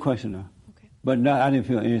 That's a good question, though. Okay. But no, I didn't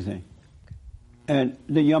feel anything. And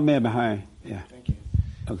the young man behind, yeah. Thank you.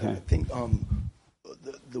 Okay. I think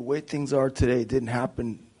the way things are today didn't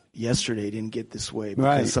happen yesterday. It didn't get this way because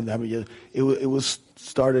Right. something happened. It was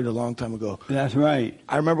started a long time ago. That's right.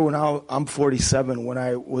 I remember when I'm 47. When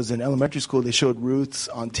I was in elementary school, they showed Roots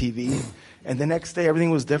on TV, and the next day everything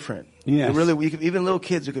was different. Yes. It really, even little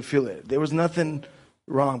kids, you could feel it. There was nothing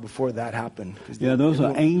wrong before that happened. Yeah, those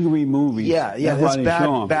are angry movies. Yeah, That's why that's they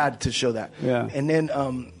show 'em. bad to show that. Yeah. And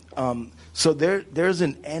then, so there's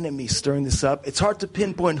an enemy stirring this up. It's hard to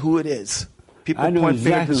pinpoint who it is. People I know point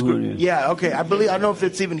exactly fingers. who it is. Yeah, okay. I don't know if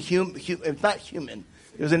it's even it's not human.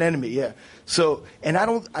 There's an enemy, yeah. So, and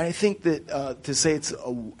I think that to say it's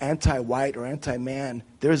anti-white or anti-man,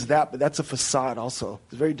 there's that, but that's a facade also.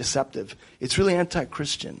 It's very deceptive. It's really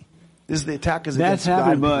anti-Christian. The attack is That's against God.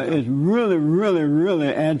 happening, but it's really, really,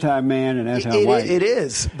 really anti-man and anti-white. It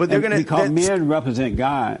is, but they're going to because men represent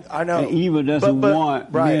God. I know. And evil doesn't But- want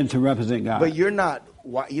right. men to represent God. But you're not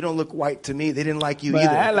white. You don't look white to me. They didn't like you But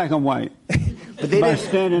either. I act like I'm white. But they by didn't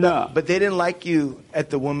standing up. But they didn't like you at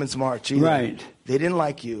the Women's March either. Right. They didn't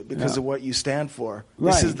like you because Yeah. of what you stand for.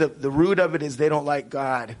 Right. This is the root of it is they don't like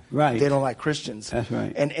God. Right. They don't like Christians. That's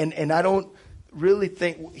right. And I don't really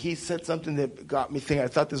think he said something that got me thinking. I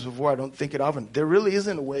thought this before. I don't think it often. There really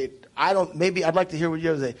isn't a way. Maybe I'd like to hear what you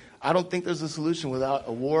have to say. I don't think there's a solution without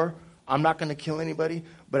a war. I'm not going to kill anybody.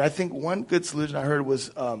 But I think one good solution I heard was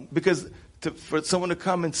because for someone to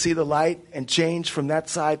come and see the light and change from that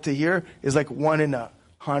side to here is like 1 in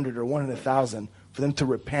 100 or 1 in 1,000 for them to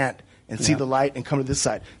repent and see Yeah. the light and come to this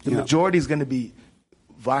side. The Yeah. majority is going to be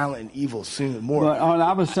violent and evil soon, more. But on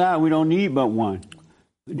our side, we don't need but one.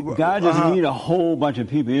 God doesn't need a whole bunch of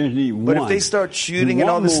people. He just needs one. But if they start shooting and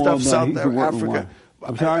all this stuff, South Africa,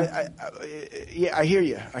 I'm sorry? I hear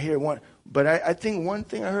you. I hear one. But I think one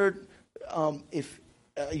thing I heard, if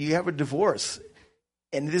you have a divorce,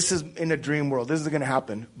 and this is in a dream world, this is going to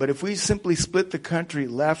happen. But if we simply split the country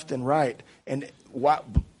left and right, and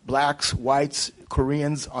blacks, whites,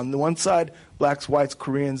 Koreans on the one side, blacks, whites,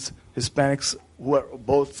 Koreans, Hispanics,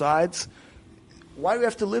 both sides, why do we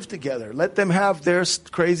have to live together? Let them have their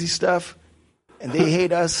crazy stuff, and they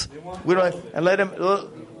hate us. We don't, and let them.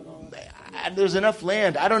 there's enough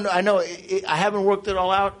land. I don't know. I know. I haven't worked it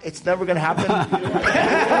all out. It's never going to happen.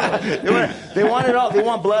 They want it all. They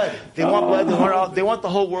want blood. They want blood. They want it all. They want the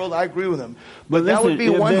whole world. I agree with them. But that would be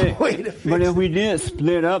one way to fix it. But if we did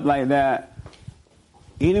split up like that,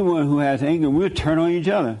 anyone who has anger will turn on each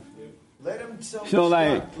other. Let them self-destruct. So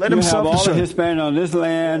like, Let you them have all the self-destruct. Hispanics on this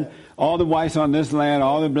land, all the whites on this land,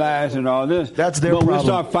 all the blacks and all this. That's their but problem. we'll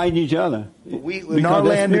start fighting each other. In our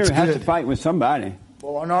land, it's has good. to fight with somebody.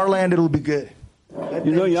 Well, on our land, it'll be good.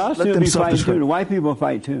 Y'all still be fighting too. The white people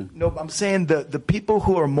fight too. No, I'm saying the people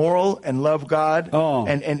who are moral and love God,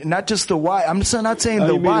 and not just the white. I'm just not saying the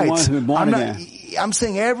you mean the whites. ones who are born again. I'm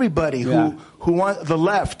saying everybody who want the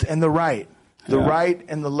left and the right, right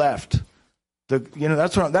and the left.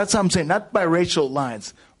 That's what I'm saying. Not by racial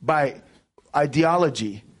lines, by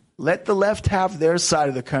ideology. Let the left have their side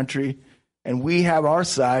of the country, and we have our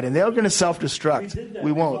side, and they're going to self-destruct.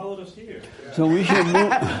 We won't. So we should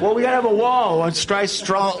move. Well, we got to have a wall, a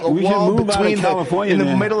strong We wall should move between out of California in the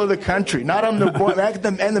then. middle of the country, not on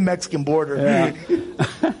the and the Mexican border.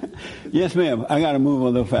 Yeah. Yes, ma'am. I got to move a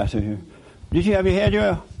little faster here. Did you have your hair,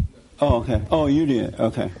 Joel? Oh, okay. Oh, you did.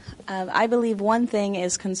 Okay. I believe one thing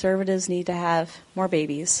is conservatives need to have more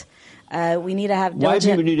babies. We need to have White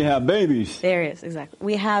diligent... people need to have babies. There it is, exactly.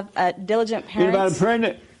 We have diligent parents. Anybody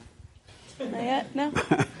pregnant? Not yet? No?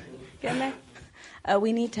 Getting there?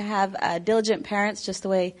 We need to have diligent parents, just the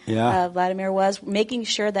way Vladimir was, making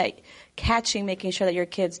sure that your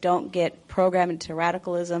kids don't get programmed into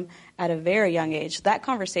radicalism at a very young age. That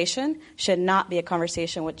conversation should not be a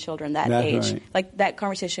conversation with children that That's age. right. Like, that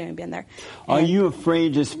conversation shouldn't be in there. Are you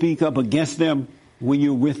afraid to speak up against them when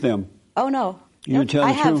you're with them? Oh, no. You tell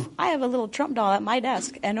the truth. I have a little Trump doll at my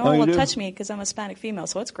desk, and no Oh, one you will do? touch me because I'm a Hispanic female,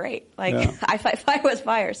 so it's great. Like, Yeah. I fight fire with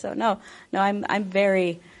fire, so no, I'm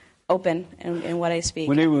very open in what I speak.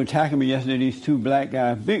 When they were attacking me yesterday, these two black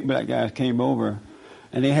guys, big black guys, came over,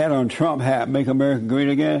 and they had on Trump hat, "Make America Great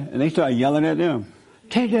Again," and they started yelling at them,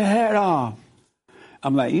 "Take their hat off."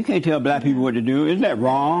 I'm like, you can't tell black people what to do. Isn't that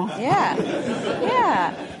wrong?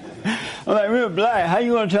 Yeah. I'm like, we're black. How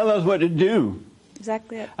you going to tell us what to do?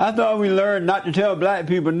 Exactly it. I thought we learned not to tell black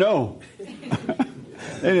people no.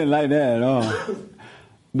 They didn't like that at all.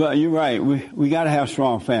 But you're right. We got to have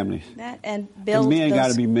strong families. That and build men those-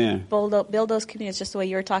 got to be men. Build those communities, just the way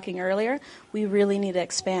you were talking earlier. We really need to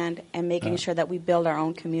expand and making sure that we build our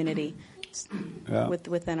own community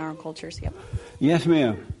within our own cultures. Yep. Yes,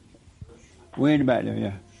 ma'am. Way in the back there,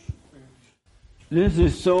 yeah. This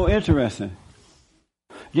is so interesting.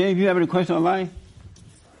 James, you have any questions online?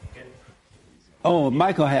 Oh,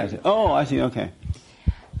 Michael has it. Oh, I see. Okay.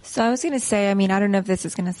 So I was going to say, I mean, I don't know if this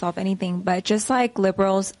is going to solve anything, but just like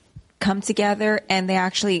liberals come together and they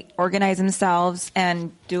actually organize themselves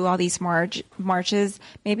and do all these marches,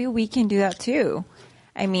 maybe we can do that too.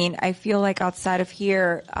 I mean, I feel like outside of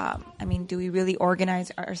here, do we really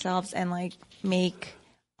organize ourselves and like make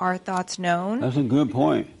our thoughts known? That's a good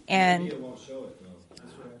point. And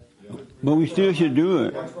but we still should do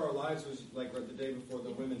it. March for Our Lives was like the day before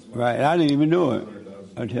the women's march. Right. I didn't even do it.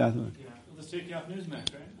 Let's take you off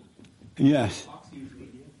Newsmax, right? Yes.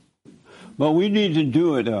 But we need to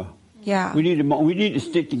do it, though. Yeah. We need to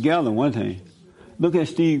stick together, one thing. Look at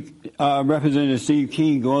Representative Steve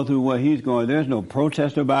King going through what he's going. There's no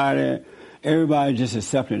protest about it. Everybody just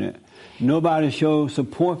accepting it. Nobody showed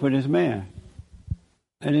support for this man.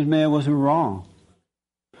 And this man wasn't wrong.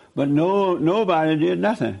 But nobody did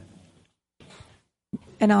nothing.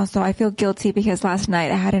 And also, I feel guilty because last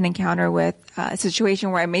night I had an encounter with a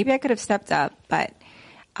situation where maybe I could have stepped up, but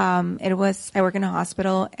I work in a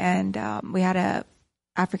hospital, and we had a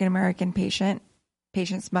African American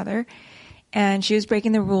patient's mother, and she was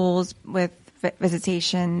breaking the rules with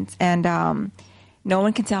visitations, and no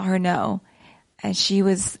one can tell her no. And she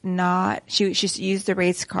was not. She used the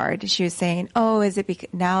race card. She was saying, "Oh, is it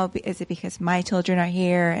because my children are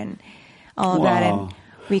here and all of that?" And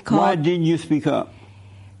we called. Why didn't you speak up?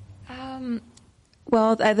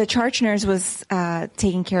 Well, the charge nurse was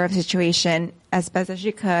taking care of the situation as best as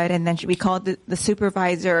she could, and then we called the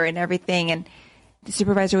supervisor and everything, and the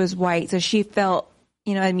supervisor was white, so she felt,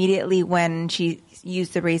 immediately when she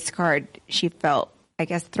used the race card, she felt, I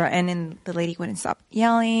guess, threatened, and the lady wouldn't stop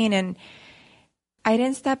yelling, and I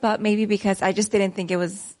didn't step up maybe because I just didn't think it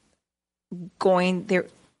was going there.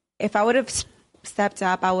 If I would have stepped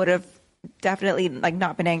up, I would have definitely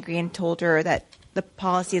not been angry and told her that the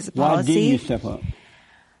policy is a policy. Why didn't you step up?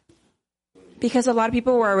 Because a lot of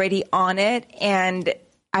people were already on it, and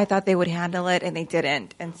I thought they would handle it, and they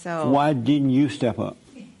didn't. And so, why didn't you step up?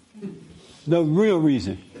 The real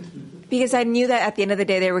reason. Because I knew that at the end of the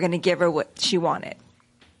day, they were going to give her what she wanted.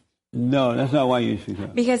 No, that's not why you speak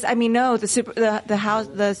up. Because the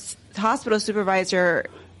hospital supervisor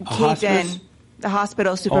caved in. The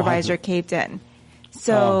hospital supervisor caved in.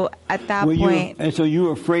 So at that point, and so you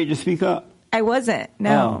were afraid to speak up? I wasn't.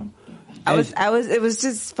 No, I was. It was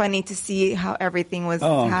just funny to see how everything was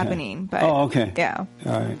happening. But okay. Yeah. All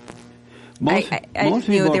right. Most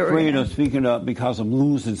people are afraid of speaking up because of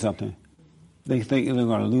losing something. They think they're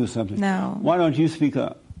going to lose something. No. Why don't you speak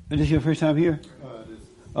up? Is this your first time here? It is.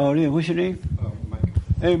 Oh, yeah. What's your name? Mike.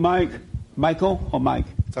 Hey, Mike. Michael or Mike?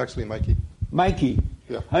 It's actually Mikey. Mikey.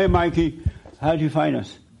 Yeah. Hey, Mikey. How did you find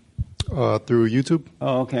us? Through YouTube.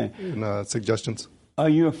 Oh, okay. And suggestions. Are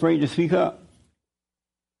you afraid to speak up?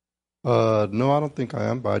 No, I don't think I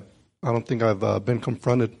am, but I don't think I've been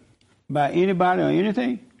confronted. By anybody or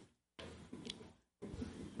anything?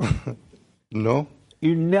 No.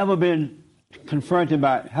 You've never been confronted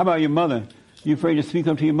by, how about your mother? You afraid to speak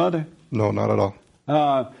up to your mother? No, not at all.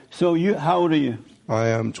 So how old are you? I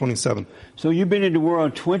am 27. So you've been in the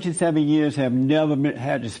world 27 years, have never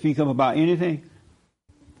had to speak up about anything?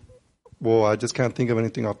 Well, I just can't think of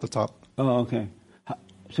anything off the top. Oh, okay.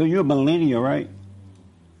 So you're a millennial, right?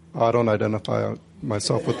 I don't identify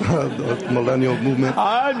myself with the millennial movement.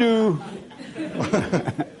 I do.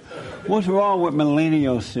 What's wrong with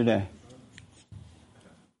millennials today?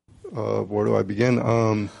 Where do I begin?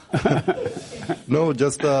 No,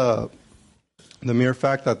 just the mere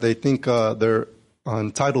fact that they think they're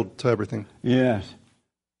entitled to everything. Yes.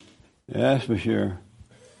 That's for sure.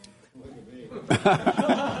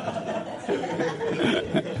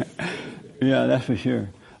 Yeah, that's for sure.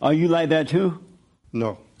 Are you like that too?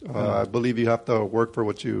 No. I believe you have to work for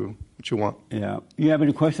what you want. Yeah. You have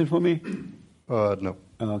any questions for me? No.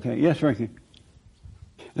 Okay. Yes, Frankie.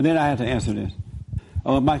 And then I have to answer this.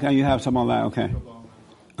 Oh, Mike, you have some online. Okay.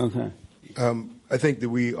 Okay. I think that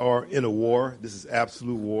we are in a war. This is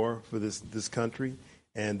absolute war for this country,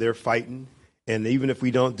 and they're fighting. And even if we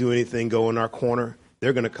don't do anything, go in our corner,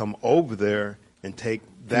 they're going to come over there and take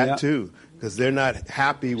that too, because they're not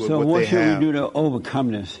happy with what they have. So what should we do to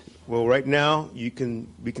overcome this? Well, right now we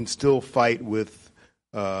can still fight with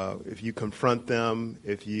if you confront them,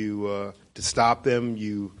 if you to stop them,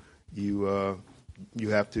 you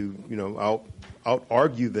have to out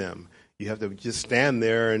argue them. You have to just stand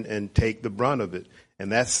there and take the brunt of it,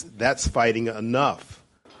 and that's fighting enough.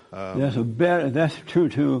 That's true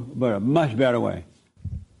too, but a much better way.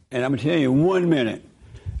 And I'm gonna tell you in 1 minute.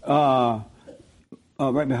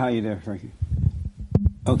 Right behind you there, Frankie.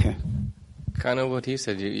 Okay. Kind of what he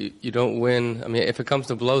said. You don't win. I mean, if it comes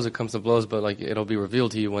to blows, it comes to blows, but like it'll be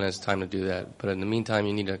revealed to you when it's time to do that. But in the meantime,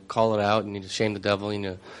 you need to call it out. You need to shame the devil. You need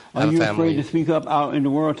to have Are you a family. afraid to speak up out in the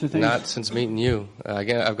world to things? Not since meeting you.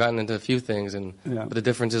 Again, I've gotten into a few things, but the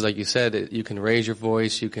difference is, like you said, you can raise your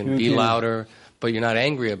voice, you can be louder, but you're not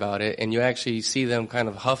angry about it, and you actually see them kind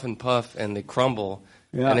of huff and puff, and they crumble,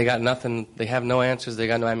 and they got nothing. They have no answers. They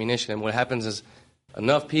got no ammunition. And what happens is,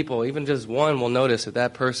 enough people, even just one, will notice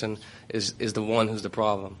that person is the one who's the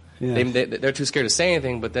problem. Yes. They're too scared to say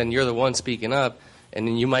anything, but then you're the one speaking up, and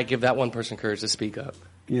then you might give that one person courage to speak up.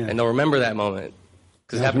 Yeah. And they'll remember that moment.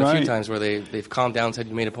 Because it happened a few times where they've calmed down and said,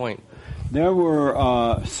 you made a point. There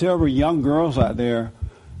were several young girls out there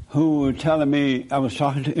who were telling me, I was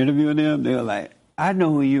interviewing them, they were like, I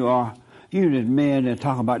know who you are. You're this man that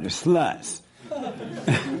talking about the sluts.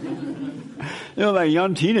 They were like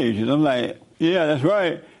young teenagers. I'm like, yeah, that's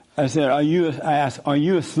right. I said, I asked, are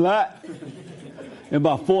you a slut? And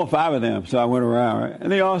about 4 or 5 of them. So I went around, right?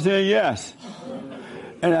 And they all said yes.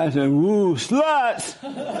 And I said, woo, sluts.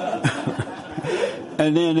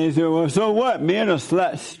 And then they said, well, so what? Men are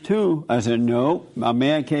sluts too. I said, no, a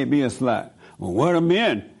man can't be a slut. Well, what are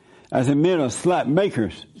men? I said, men are slut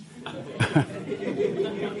makers.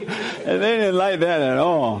 And they didn't like that at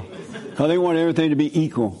all. Because they want everything to be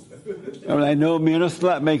equal. I was like, no, men are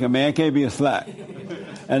slut maker. Man can't be a slut.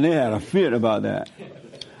 And they had a fit about that.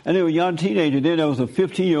 And they were young teenagers. Then there was a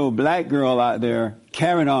 15-year-old black girl out there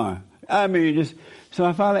carrying on. I mean, so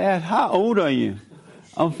I finally asked, how old are you?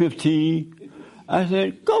 I'm 15. I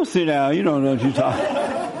said, go sit down. You don't know what you're talking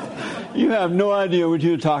about. You have no idea what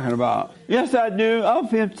you're talking about. Yes, I do. I'm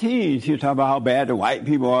 15. She was talking about how bad the white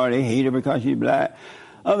people are. They hate her because she's black.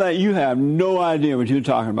 I'm like, you have no idea what you're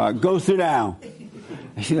talking about. Go sit down.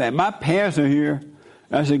 And she's like, my parents are here.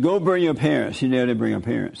 I said, go bring your parents. She never did bring her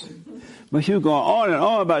parents. But she was going on and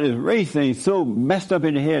on about this race thing, so messed up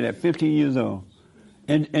in the head at 15 years old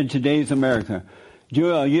in today's America.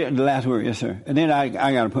 Joel, you get the last word. Yes, sir. And then I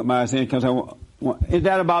got to put mine in because is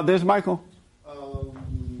that about this, Michael?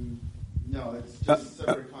 No, it's just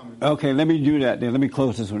separate comments. Okay, let me do that then. Let me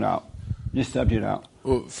close this one out. Just subject out.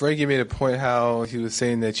 Well, Frankie made a point how he was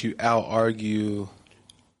saying that you out-argue,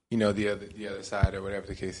 the other side or whatever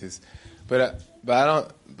the case is. But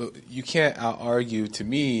you can't out-argue, to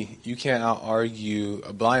me, you can't out-argue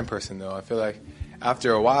a blind person, though. I feel like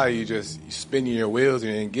after a while, you spinning your wheels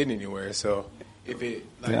and you ain't getting anywhere. So if he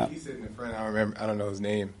said in the front, I don't know his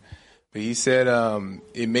name, but he said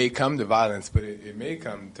it may come to violence, but it may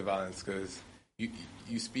come to violence because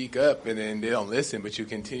you speak up and then they don't listen, but you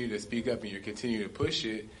continue to speak up and you continue to push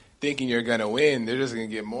it, thinking you're going to win. They're just going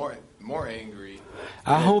to get more angry.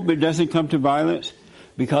 I hope it doesn't come to violence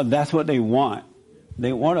because that's what they want.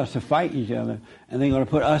 They want us to fight each other, and they're going to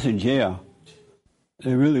put us in jail.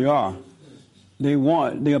 They really are.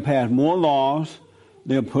 They'll pass more laws.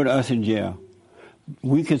 They'll put us in jail.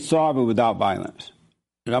 We can solve it without violence.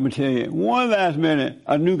 And I'm going to tell you, one last minute,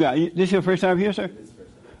 a new guy. This is your first time here, sir?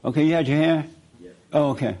 Okay, you had your hand?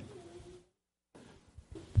 Oh, okay.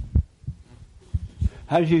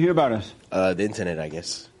 How did you hear about us? The internet, I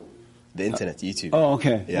guess. The internet, YouTube. Oh,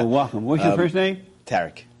 okay. Yeah. Well, welcome. What's your first name?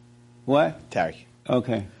 Tarek. What? Tarek.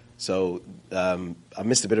 Okay. So I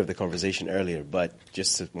missed a bit of the conversation earlier, but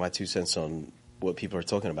just my 2 cents on what people are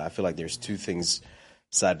talking about. I feel like there's two things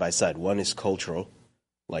side by side. One is cultural,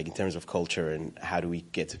 like in terms of culture and how do we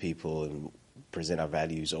get to people and present our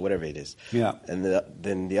values or whatever it is. Yeah. And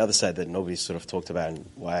then the other side that nobody's sort of talked about and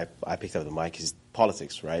why I picked up the mic is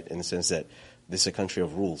politics, right? In the sense that this is a country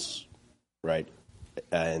of rules, right?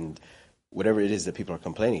 And whatever it is that people are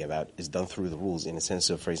complaining about is done through the rules in the sense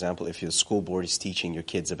of, for example, if your school board is teaching your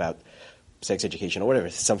kids about sex education or whatever,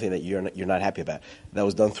 something that you're not happy about, that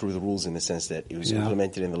was done through the rules in the sense that it was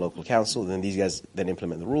implemented in the local council, then these guys then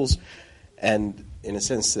implement the rules. And in a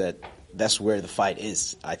sense that's where the fight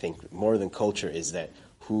is, I think, more than culture, is that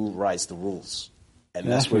who writes the rules. And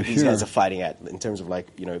that's where these guys are fighting at in terms of, like,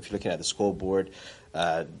 if you're looking at the school board,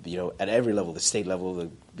 at every level, the state level,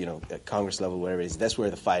 at Congress level, whatever it is, that's where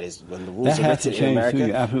the fight is. When the rules are written in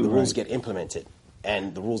America, the rules get implemented.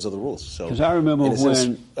 And the rules are the rules. So, because I remember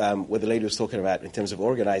what the lady was talking about in terms of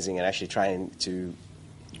organizing and actually trying to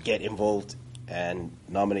get involved and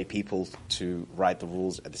nominate people to write the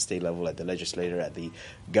rules at the state level, at the legislature, at the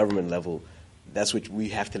government level. That's what we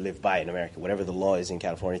have to live by in America. Whatever the law is in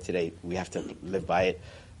California today, we have to live by it.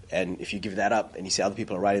 And if you give that up and you see other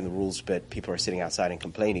people are writing the rules, but people are sitting outside and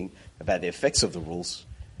complaining about the effects of the rules,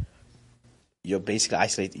 you're basically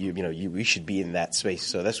isolated. We should be in that space.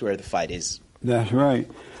 So that's where the fight is. That's right.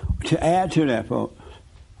 To add to that, folks,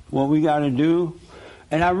 what we got to do,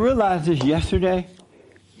 and I realized this yesterday,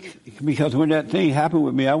 because when that thing happened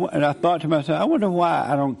with me, I thought to myself, I wonder why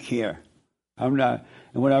I don't care. I'm not.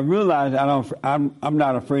 And when I realized I'm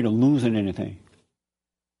not afraid of losing anything.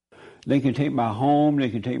 They can take my home, they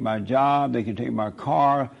can take my job, they can take my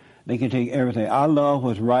car, they can take everything. I love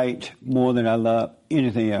what's right more than I love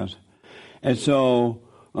anything else. And so,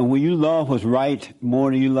 and when you love what's right more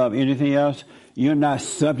than you love anything else, you're not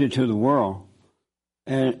subject to the world.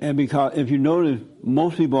 And because if you notice,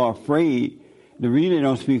 most people are afraid. The reason they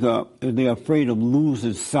don't speak up is they're afraid of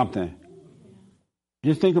losing something.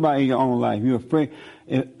 Just think about it in your own life. You're afraid.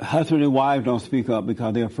 Husband and wife don't speak up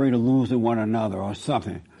because they're afraid of losing one another or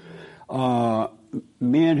something.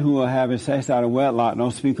 Men who are having sex out of wedlock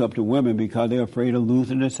don't speak up to women because they're afraid of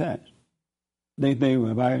losing the sex. They think,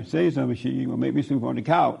 well, if I say something, she will make me sleep on the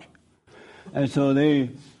couch. And so they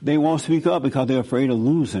won't speak up because they're afraid of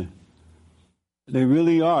losing. They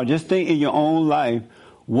really are. Just think in your own life,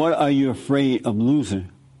 what are you afraid of losing?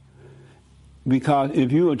 Because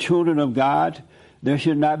if you are children of God, there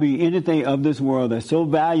should not be anything of this world that's so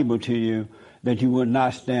valuable to you that you would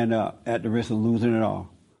not stand up at the risk of losing it all.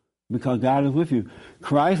 Because God is with you.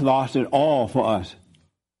 Christ lost it all for us.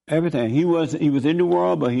 Everything. He was in the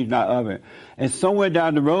world, but he's not of it. And somewhere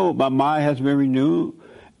down the road, my mind has been renewed,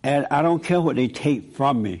 and I don't care what they take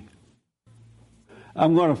from me.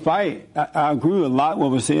 I'm going to fight. I agree with a lot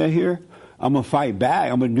what was said here. I'm going to fight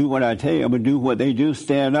back. I'm going to do what I tell you. I'm going to do what they do,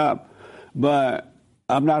 stand up. But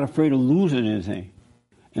I'm not afraid of losing anything.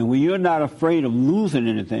 And when you're not afraid of losing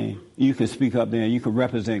anything, you can speak up there. You can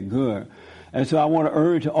represent good. And so I want to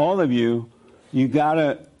urge all of you, you got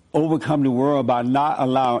to overcome the world by not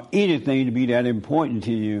allowing anything to be that important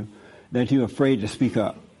to you that you're afraid to speak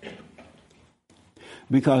up.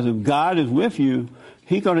 Because if God is with you,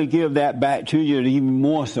 he's going to give that back to you even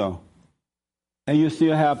more so. And you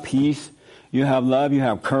still have peace, you have love, you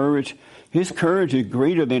have courage. His courage is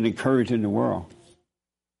greater than the courage in the world.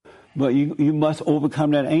 But you must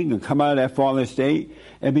overcome that anger, come out of that fallen state,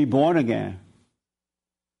 and be born again.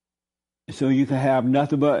 So you can have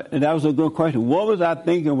nothing but, and that was a good question. What was I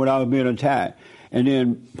thinking when I was being attacked? And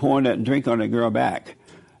then pouring that drink on that girl back?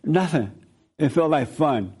 Nothing. It felt like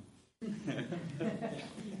fun.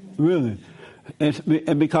 Really.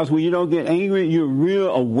 And because when you don't get angry, you're real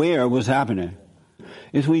aware of what's happening.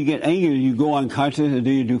 It's when you get angry, you go unconscious and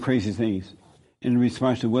then you do crazy things in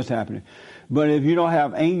response to what's happening. But if you don't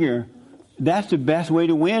have anger, that's the best way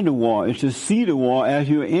to win the war, is to see the war as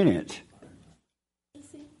you're in it.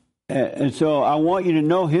 And so I want you to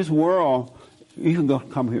know his world, you can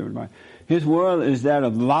come here with mine. His world is that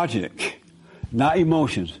of logic, not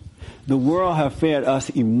emotions. The world have fed us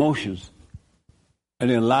emotions, and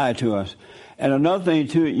they lied to us. And another thing,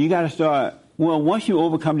 too, you got to start, once you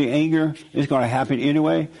overcome the anger, it's going to happen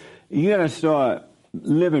anyway. You got to start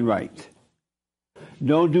living right.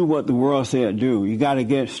 Don't do what the world said do. You got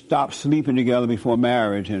to stop sleeping together before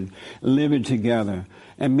marriage and living together.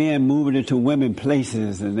 And men moving into women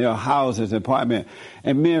places and their houses, apartments,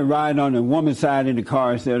 and men riding on the woman's side in the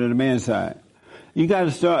car instead of the man's side. You got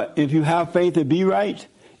to start, if you have faith to be right,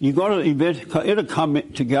 you're going to eventually, it'll come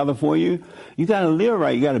together for you. You got to live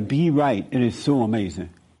right. You got to be right. It is so amazing.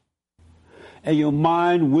 And your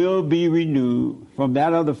mind will be renewed from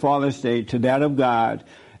that of the fallen state to that of God.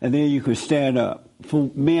 And then you can stand up.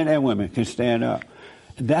 Men and women can stand up.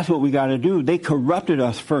 That's what we got to do. They corrupted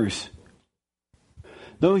us first.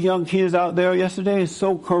 Those young kids out there yesterday are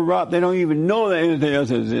so corrupt, they don't even know that anything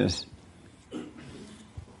else exists.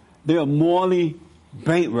 They are morally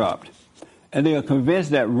bankrupt. And they are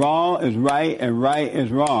convinced that wrong is right and right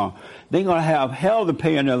is wrong. They're going to have hell to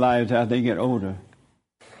pay in their lives as they get older.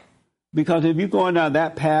 Because if you're going down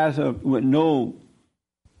that path with no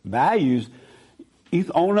values,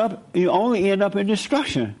 you only end up in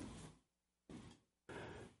destruction.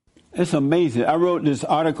 It's amazing. I wrote this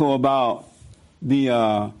article about the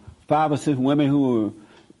 5 or 6 women who were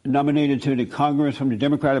nominated to the Congress from the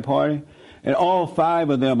Democratic Party, and all 5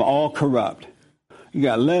 of them are all corrupt. You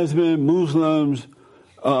got lesbian, Muslims,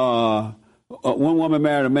 one woman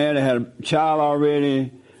married a man that had a child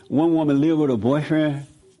already, one woman lived with a boyfriend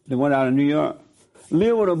that went out of New York.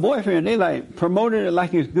 Lived with a boyfriend, they like promoted it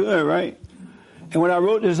like it's good, right? And when I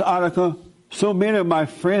wrote this article, so many of my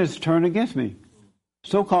friends turned against me.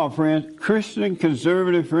 So-called friends, Christian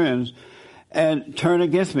conservative friends, and turned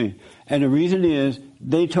against me. And the reason is,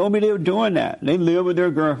 they told me they were doing that. They lived with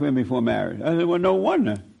their girlfriend before marriage. I said, well, no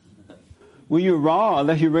wonder. When you're wrong,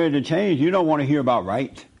 unless you're ready to change, you don't want to hear about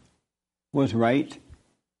right. What's right?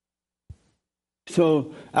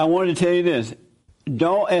 So I wanted to tell you this.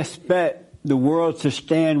 Don't expect the world to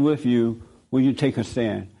stand with you when you take a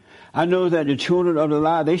stand. I know that the children of the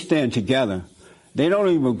lie, they stand together. They don't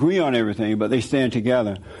even agree on everything, but they stand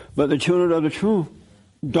together. But the children of the truth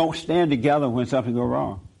don't stand together when something goes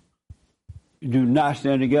wrong. You do not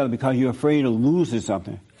stand together because you're afraid of losing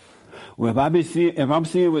something. Well, if I'm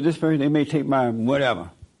seeing with this person, they may take my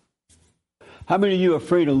whatever. How many of you are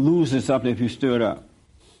afraid of losing something if you stood up?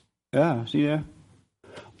 Yeah, see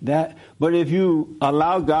that? But if you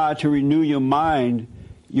allow God to renew your mind,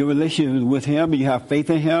 your relationship with him, and you have faith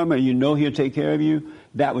in him, and you know he'll take care of you,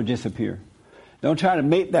 that will disappear. Don't try to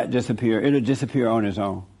make that disappear. It'll disappear on its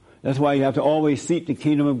own. That's why you have to always seek the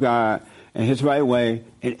kingdom of God and his right way,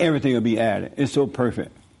 and everything will be added. It's so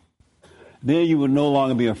perfect. Then you will no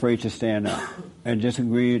longer be afraid to stand up and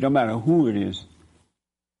disagree, no matter who it is.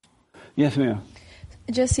 Yes, ma'am.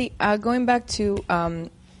 Jesse, going back to, I'm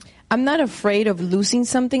not afraid of losing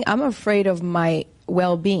something. I'm afraid of my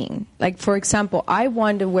well-being. Like, for example, I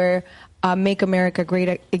want to wear a Make America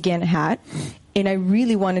Great Again hat, and I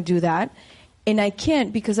really want to do that. And I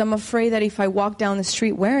can't because I'm afraid that if I walk down the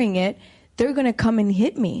street wearing it, they're going to come and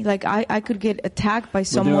hit me. Like, I could get attacked by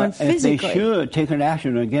someone physically. They should take an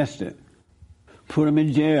action against it. Put them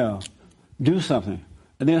in jail. Do something.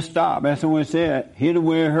 And then stop. As someone said, hit it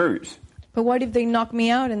where it hurts. But what if they knock me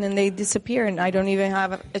out and then they disappear and I don't even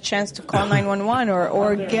have a chance to call 911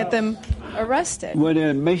 or get them arrested? Well,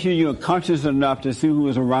 then make sure you're conscious enough to see who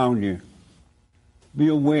is around you. Be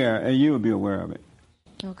aware, and you will be aware of it.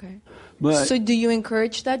 Okay. But, so do you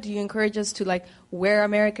encourage that? Do you encourage us to like wear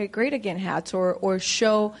America Great Again hats or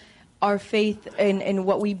show our faith in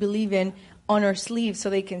what we believe in on our sleeves so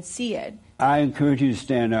they can see it? I encourage you to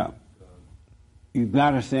stand up. You've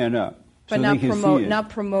got to stand up. But so not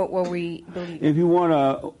promote what we believe in. If you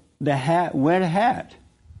want the hat, wear the hat.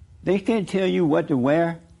 They can't tell you what to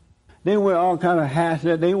wear. They wear all kind of hats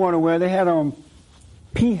that they want to wear. They had on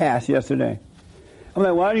pea hats yesterday. I'm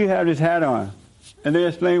like, why do you have this hat on? And they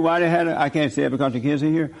explain why they had it. I can't say it because the kids are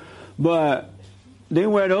here. But they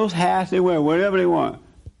wear those hats. They wear whatever they want.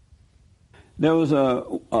 There was a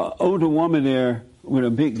older woman there with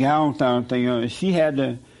a big gown thing on. She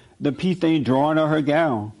had the pea thing drawn on her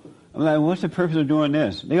gown. I'm like, what's the purpose of doing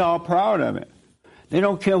this? They're all proud of it. They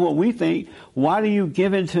don't care what we think. Why do you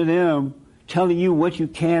give in to them telling you what you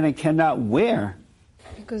can and cannot wear?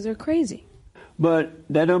 Because they're crazy. But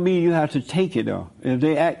that don't mean you have to take it, though. If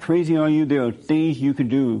they act crazy on you, there are things you can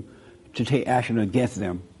do to take action against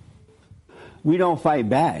them. We don't fight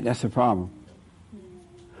back. That's the problem.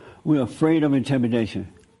 We're afraid of intimidation.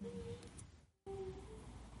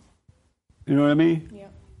 You know what I mean? Yeah.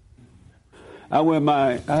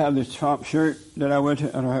 I have this Trump shirt that I wear to,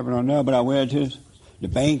 I don't have it on now, but I wear it to the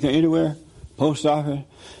bank or anywhere, post office.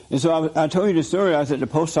 And so I told you the story. I was at the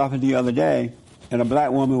post office the other day, and a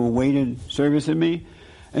black woman was waiting, servicing me,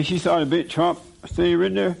 and she saw the big Trump thing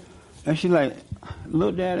written there, and she like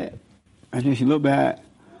looked at it, and then she looked back,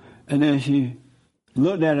 and then she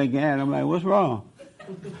looked at it again. I'm like, what's wrong?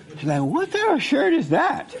 She's like, what kind of shirt is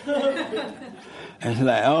that? And she's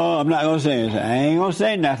like, oh, I'm not going to say anything. I ain't going to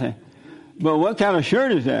say nothing. But what kind of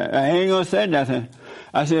shirt is that? I ain't going to say nothing.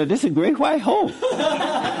 I said, this is a Great White Hope.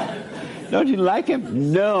 Don't you like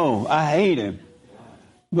him? No, I hate him.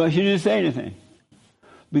 But she didn't say anything.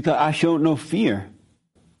 Because I showed no fear.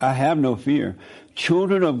 I have no fear.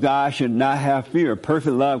 Children of God should not have fear.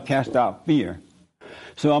 Perfect love casts out fear.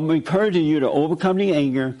 So I'm encouraging you to overcome the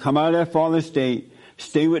anger, come out of that fallen state,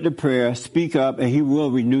 stay with the prayer, speak up, and he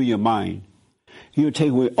will renew your mind. He will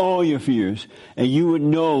take away all your fears, and you would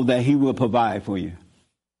know that he will provide for you.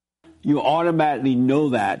 You automatically know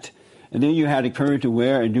that, and then you have the courage to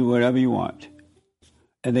wear and do whatever you want.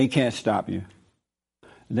 And they can't stop you.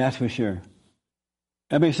 That's for sure.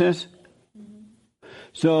 That makes sense? Mm-hmm.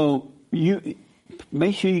 So you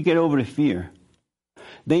make sure you get over the fear.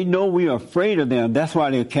 They know we are afraid of them. That's why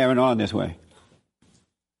they're carrying on this way.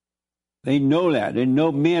 They know that. They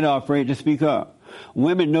know men are afraid to speak up.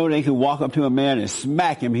 Women know they can walk up to a man and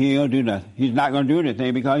smack him. He ain't gonna do nothing. He's not going to do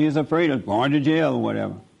anything because he's afraid of going to jail or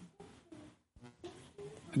whatever.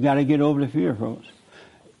 You got to get over the fear, folks.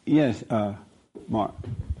 Yes, Mark.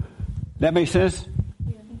 That makes sense?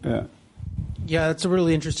 Yeah. Yeah, that's a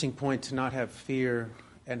really interesting point, to not have fear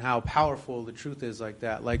and how powerful the truth is like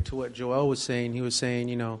that. Like to what Joel was saying, he was saying,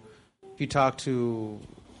 you know, if you talk to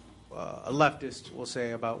a leftist, we'll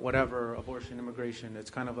say, about whatever, abortion, immigration, it's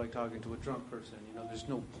kind of like talking to a drunk person. You know, there's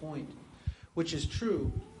no point, which is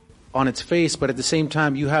true on its face, but at the same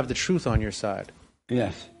time, you have the truth on your side.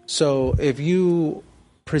 Yes. So if you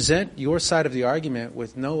present your side of the argument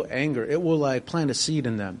with no anger, it will like plant a seed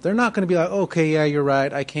in them. They're not going to be like, okay, yeah, you're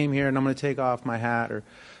right. I came here and I'm going to take off my hat, or,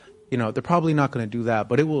 you know, they're probably not going to do that,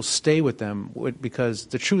 but it will stay with them because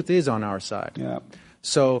the truth is on our side. Yeah.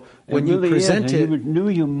 So when you present it, you renew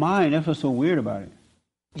your mind. That's what's so weird about it.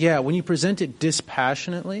 Yeah, when you present it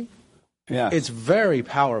dispassionately, it's very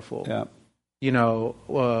powerful. Yeah. You know,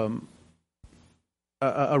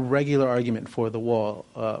 a regular argument for the wall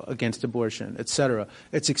against abortion, etc.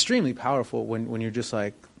 It's extremely powerful when you're just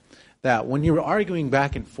like that. When you're arguing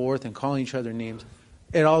back and forth and calling each other names,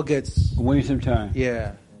 it all gets waste of time.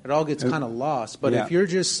 Yeah, it all gets kind of lost. But if you're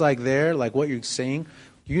just like there, like what you're saying,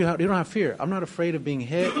 you don't have fear. I'm not afraid of being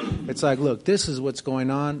hit. It's like, look, this is what's going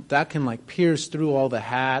on. That can like pierce through all the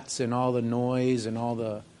hats and all the noise and all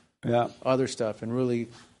the other stuff and really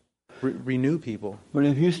renew people. But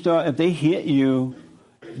if they hit you,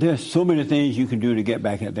 there's so many things you can do to get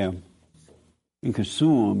back at them. You can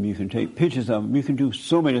sue them. You can take pictures of them. You can do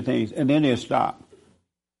so many things, and then they'll stop.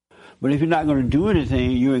 But if you're not going to do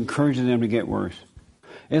anything, you're encouraging them to get worse.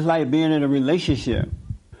 It's like being in a relationship.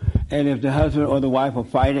 And if the husband or the wife are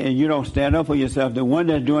fighting and you don't stand up for yourself, the one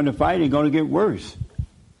that's doing the fighting is going to get worse.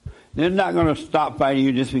 They're not going to stop fighting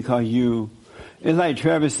you just because it's like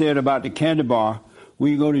Travis said about the candy bar.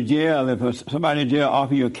 When you go to jail, if somebody in jail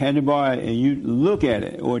offer you a candy bar and you look at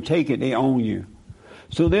it or take it, they own you.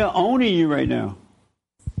 So they're owning you right now.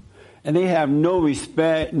 And they have no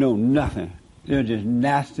respect, no nothing. They're just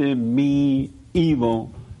nasty, mean,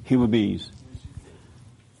 evil human beings.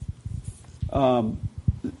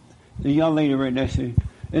 The young lady right next to you.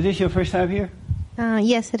 Is this your first time here?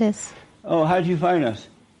 Yes, it is. Oh, how did you find us?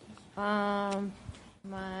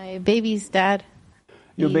 My baby's dad.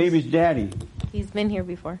 Your baby's daddy? He's been here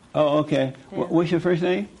before. Oh, okay. Yeah. What's your first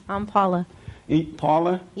name? I'm Paula.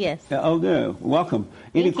 Paula? Yes. Oh, good. Welcome.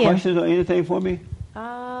 Any questions or anything for me?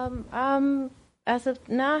 As of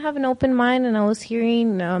now, I have an open mind, and I was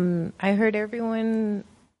hearing, I heard everyone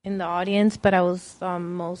in the audience, but I was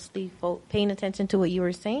mostly paying attention to what you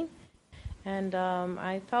were saying. And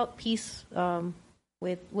I felt peace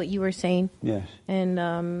with what you were saying. Yes. And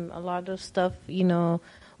a lot of stuff, you know,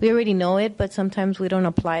 we already know it, but sometimes we don't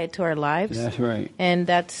apply it to our lives. That's right. And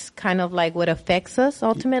that's kind of like what affects us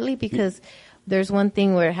ultimately, because there's one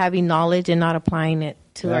thing where having knowledge and not applying it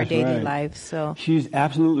to our That's daily right. lives. So She's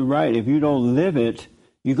absolutely right. If you don't live it,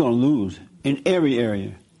 you're going to lose in every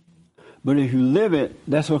area. But if you live it,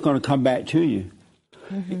 that's what's going to come back to you.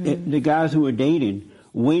 The guys who are dating,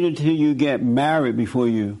 wait until you get married before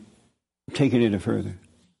you take it any further.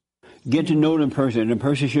 Get to know the person. The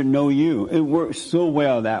person should know you. It works so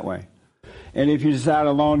well that way. And if you decide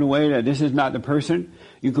along the way that this is not the person,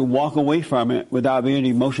 you can walk away from it without being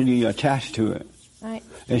emotionally attached to it. Right.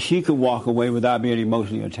 And she could walk away without being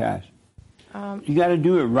emotionally attached. You got to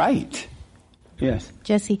do it right. Yes.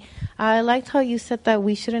 Jesse, I liked how you said that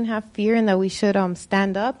we shouldn't have fear and that we should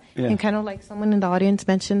stand up. Yeah. And kind of like someone in the audience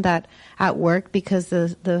mentioned that at work because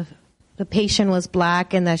the patient was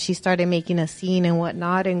black and that she started making a scene and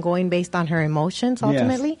whatnot and going based on her emotions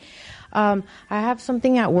ultimately. Yes. I have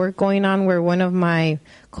something at work going on where one of my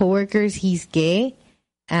coworkers, he's gay.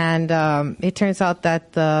 And it turns out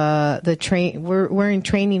that we're in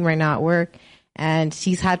training right now at work. And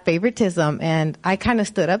she's had favoritism, and I kind of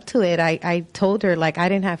stood up to it. I told her, like, I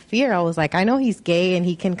didn't have fear. I was like, I know he's gay, and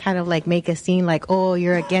he can kind of, like, make a scene like, oh,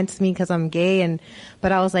 you're against me because I'm gay.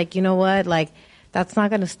 But I was like, you know what? Like, that's not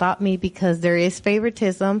going to stop me because there is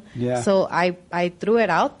favoritism. Yeah. So I threw it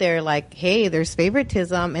out there, like, hey, there's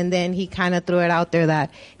favoritism. And then he kind of threw it out there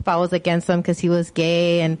that if I was against him because he was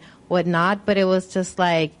gay and whatnot. But it was just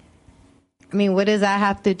like, I mean, what does that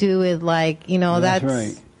have to do with, like, you know, that's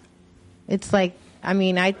right. It's like, I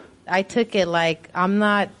mean, I took it like I'm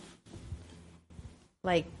not,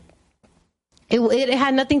 like, it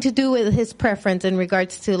had nothing to do with his preference in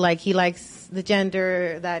regards to, like, he likes the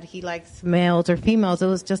gender, that he likes males or females. It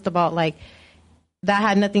was just about, like, that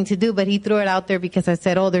had nothing to do, but he threw it out there because I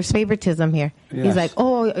said, oh, there's favoritism here. Yes. He's like,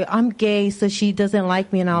 oh, I'm gay, so she doesn't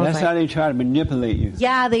like me. And I was That's like, how they try to manipulate you.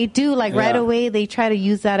 yeah, they do. Like, right Yeah. away, they try to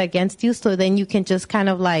use that against you, so then you can just kind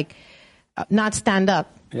of, like, not stand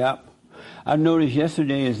up. Yep. I noticed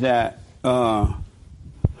yesterday is that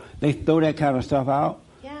they throw that kind of stuff out.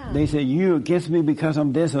 Yeah. They say, you against me because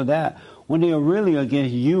I'm this or that, when they are really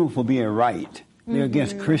against you for being right. They're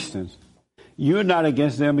against Christians. You're not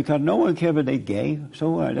against them because no one cares if they're gay. So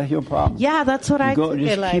what? That's your problem. Yeah, that's what I took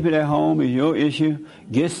Just it like. keep it at home. It's your issue.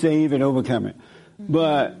 Get saved and overcome it.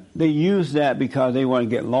 But they use that because they want to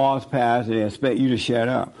get laws passed and they expect you to shut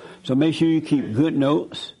up. So make sure you keep good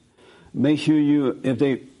notes. Make sure if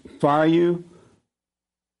they fire you,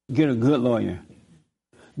 get a good lawyer.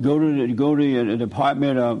 Go to the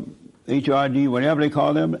department of HRD, whatever they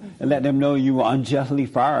call them, and let them know you were unjustly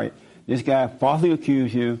fired. This guy falsely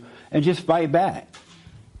accused you, and just fight back.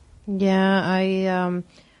 Yeah, I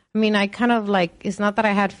mean, I kind of like, it's not that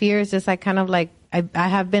I had fear, it's just I kind of like, I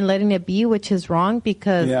have been letting it be, which is wrong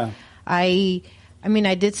because I mean,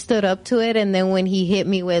 I did stood up to it, and then when he hit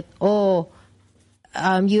me with,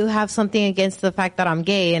 you have something against the fact that I'm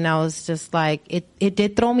gay, and I was just like, it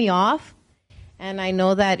did throw me off, and I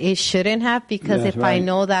know that it shouldn't have, because That's if right. I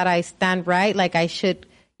know that I stand right, like I should,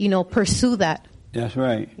 pursue that. That's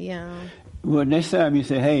right. Yeah. Well, next time you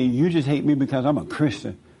say, hey, you just hate me because I'm a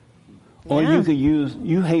Christian. Or Yeah. you could use,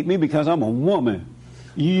 you hate me because I'm a woman.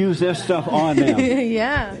 You use their stuff on them.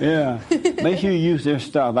 Yeah. Yeah. Make sure you use their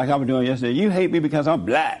stuff like I was doing yesterday. You hate me because I'm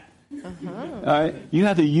black. All right? You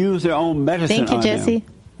have to use their own medicine Thank you, on Jesse.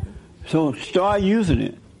 them. So start using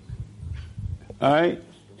it. All right?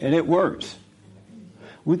 And it works.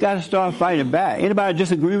 We got to start fighting back. Anybody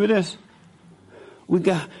disagree with this?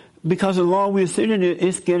 Because the law we're sitting in,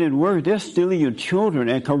 it's getting worse. They're stealing your children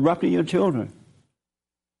and corrupting your children.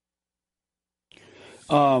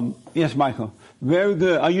 Yes, Michael. Very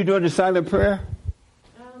good. Are you doing the silent prayer?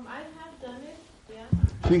 I have done it, yeah.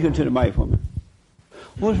 Speak into the mic for me.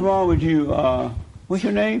 What's wrong with you? What's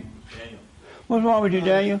your name? Daniel. What's wrong with you,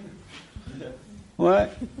 Daniel?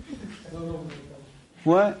 What?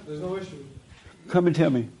 What? There's no issue. Come and tell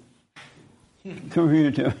me. Come here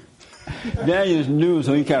and tell me. Daniel's new,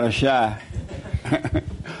 so he's kind of shy.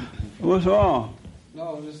 What's wrong? No,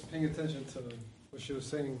 I was just paying attention to what she was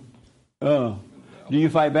saying. Do you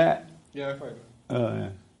fight back? Yeah, I fight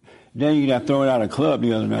back. Daniel got thrown out of a club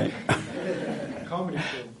the other night. Comedy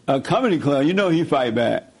club. A comedy club. You know he fight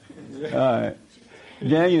back. Yeah. All right.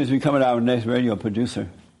 Daniel is becoming our next radio producer.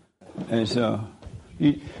 And so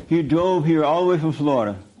he drove here all the way from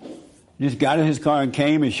Florida. Just got in his car and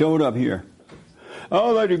came and showed up here. I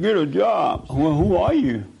would like to get a job. Well, who are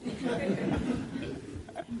you?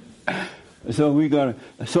 So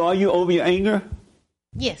are you over your anger?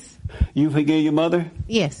 Yes. You forgave your mother?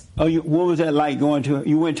 Yes. Oh, what was that like going to her?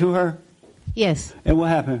 You went to her? Yes. And what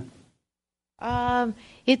happened?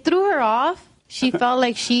 It threw her off. She felt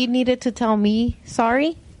like she needed to tell me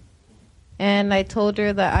sorry. And I told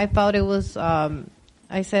her that I felt it was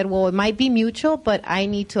I said, well, it might be mutual, but I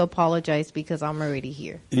need to apologize because I'm already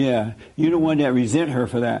here. Yeah, you're the one that resent her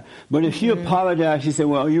for that. But if she apologized, she said,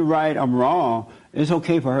 well, you're right, I'm wrong. It's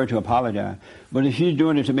okay for her to apologize. But if she's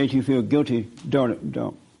doing it to make you feel guilty, don't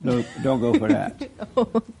go for that.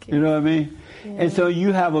 Okay. You know what I mean? Yeah. And so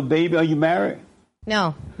you have a baby. Are you married?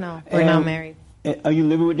 No, we're not married. Are you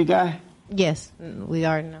living with the guy? Yes, we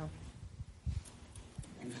are now.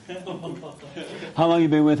 How long you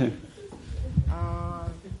been with him?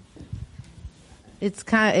 It's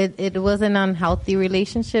it was an unhealthy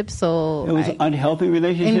relationship, so it was an unhealthy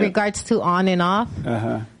relationship in regards to on and off.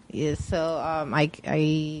 Yeah, so I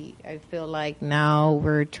feel like now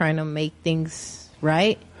we're trying to make things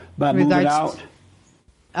right. But moving out.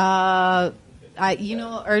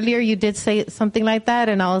 Earlier you did say something like that,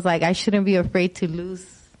 and I was like, I shouldn't be afraid to lose.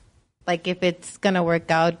 Like if it's gonna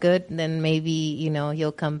work out good, then maybe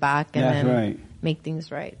he'll come back and then make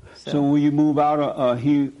things right. So will you move out, or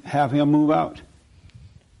have him move out?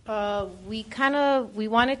 We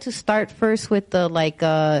wanted to start first with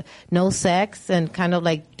the no sex and kind of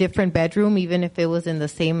like different bedroom, even if it was in the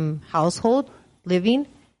same household living.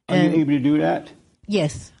 Are you able to do that?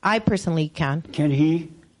 Yes, I personally can. Can he?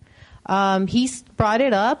 He's brought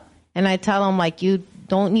it up, and I tell him like, you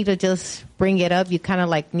don't need to just bring it up. You kind of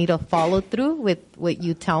like need to follow through with what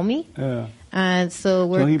you tell me. Yeah. And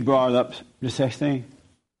so he brought up the sex thing.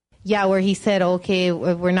 Yeah, where he said, okay,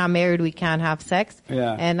 if we're not married, we can't have sex.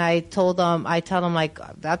 Yeah. And I tell him like,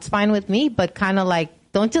 that's fine with me, but kind of like,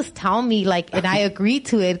 don't just tell me like, and I agree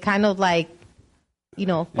to it, kind of like,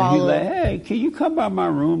 follow. And he's like, hey, can you come by my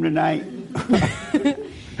room tonight?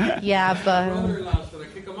 Yeah, but. Should I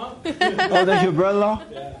kick him out? Oh, that's your brother-in-law?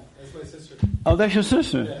 Yeah, that's my sister. Oh, that's your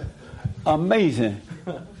sister? Yeah. Amazing.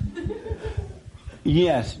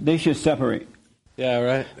 Yes, they should separate. Yeah,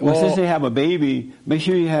 right. Well, since they have a baby, make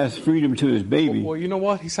sure he has freedom to his baby. Well, you know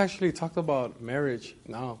what? He's actually talked about marriage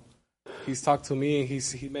now. He's talked to me, and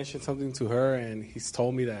he mentioned something to her, and he's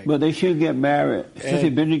told me that. But they should get married. Since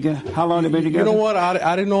they've been together, how long have they been together? You know what?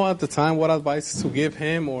 I didn't know at the time what advice to give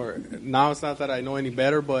him, or now it's not that I know any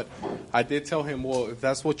better, but I did tell him, well, if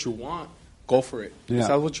that's what you want, go for it. Yeah. If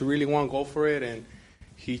that's what you really want, go for it. And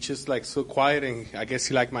he just like so quiet, and I guess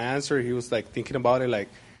he liked my answer. He was like thinking about it, like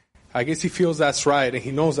I guess he feels that's right, and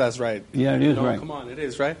he knows that's right. Yeah, it is right. Come on, it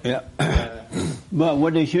is right. Yeah. But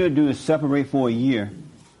what they should do is separate for a year.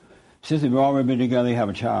 Since they've already been together, they have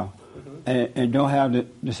a child, and don't have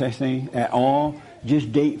the sex thing at all.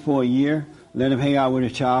 Just date for a year. Let him hang out with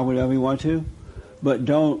his child, whatever he wants to, but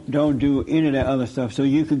don't do any of that other stuff. So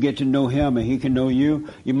you can get to know him, and he can know you.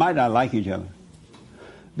 You might not like each other,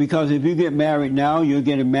 because if you get married now, you're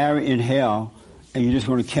getting married in hell, and you're just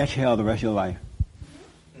going to catch hell the rest of your life.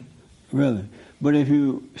 Really. But if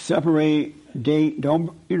you separate, date,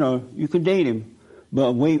 you can date him,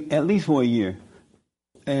 but wait at least for a year.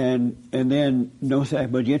 And then no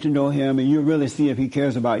sex, but get to know him, and you really see if he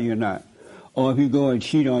cares about you or not. Or if you go and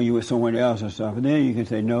cheat on you with someone else or stuff, and then you can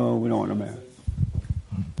say, no, we don't want to marry.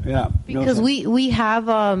 Yeah. Because we have,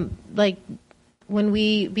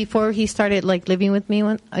 before he started like living with me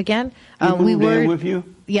again, we were with you?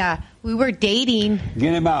 Yeah, we were dating.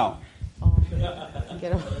 Get him out.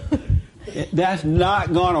 Get him. That's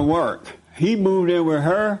not going to work. He moved in with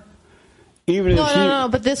her. Even if No.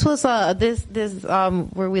 But this was this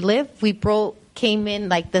where we live. We came in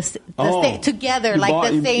like the together,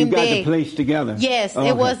 like the same day. You got day. the place together. Yes, okay.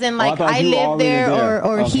 It wasn't like I lived there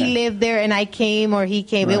or he lived there and I came or he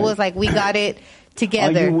came. Right. It was like we got it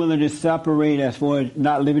together. Are you willing to separate as far as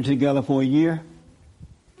not living together for a year?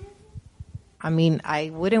 I mean,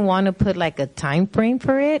 I wouldn't want to put like a time frame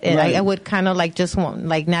for it, and right. I would kind of like just want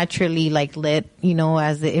like naturally like let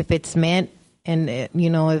as if it's meant. And,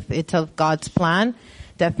 if it's of God's plan,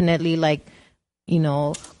 definitely,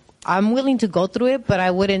 I'm willing to go through it, but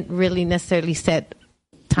I wouldn't really necessarily set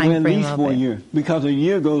time frame at least for a year, because a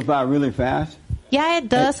year goes by really fast. Yeah, it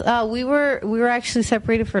does. We were actually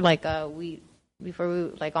separated for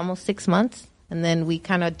almost 6 months, and then we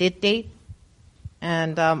kind of did date,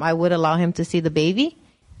 and I would allow him to see the baby,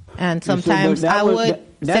 and sometimes I would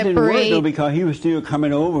that didn't work, separate. though, because he was still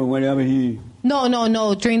coming over whenever he...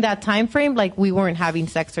 No. During that time frame, we weren't having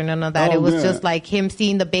sex or none of that. It was just like him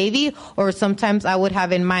seeing the baby, or sometimes I would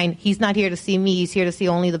have in mind, he's not here to see me, he's here to see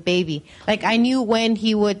only the baby. Like I knew when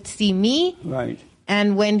he would see me, right,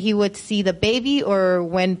 and when he would see the baby, or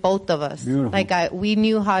when both of us. Beautiful. We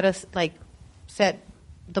knew how to set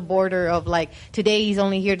the border of today he's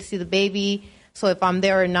only here to see the baby. So if I'm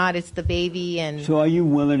there or not, it's the baby. And so, are you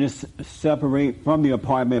willing to separate from the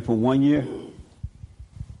apartment for 1 year?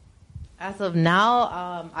 As of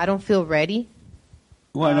now, I don't feel ready.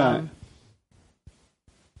 Why not?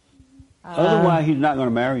 Otherwise, he's not going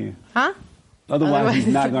to marry you. Huh? Otherwise, he's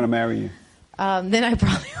not going to marry you. Then I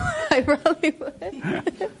probably would.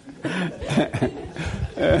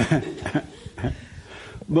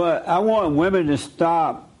 But I want women to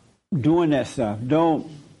stop doing that stuff. Don't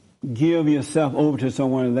give yourself over to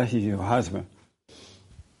someone unless it's your husband.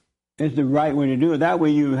 It's the right way to do it. That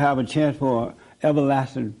way you have a chance for an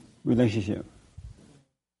everlasting relationship.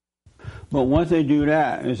 But once they do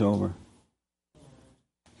that, it's over.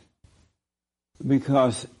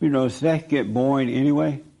 Because, sex get boring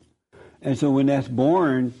anyway. And so when that's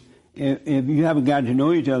boring, if you haven't gotten to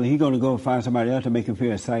know each other, he's going to go find somebody else to make him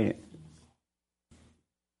feel excited.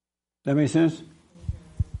 That make sense?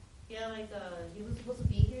 Yeah, he was supposed to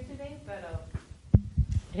be here today, but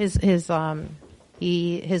his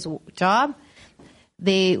job,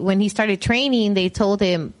 when he started training, they told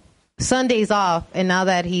him Sunday's off, and now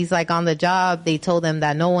that he's on the job, they told him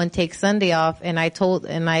that no one takes Sunday off, and I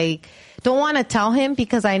don't want to tell him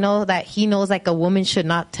because I know that he knows a woman should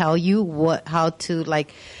not tell you how to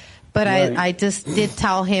but right. I just did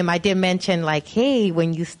tell him, I did mention hey,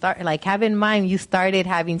 when you start, have in mind you started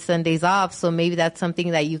having Sundays off, so maybe that's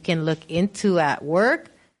something that you can look into at work,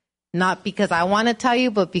 not because I want to tell you,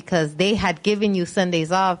 but because they had given you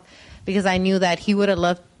Sundays off, because I knew that he would have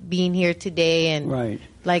loved being here today, and right.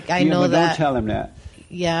 I know but that. Don't tell him that.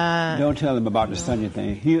 Yeah. Don't tell him about the Sunday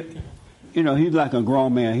thing. He's like a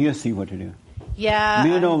grown man. He'll see what to do. Yeah.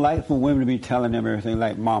 Men don't like for women to be telling them everything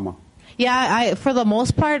like mama. Yeah, for the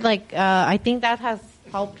most part, I think that has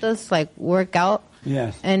helped us work out.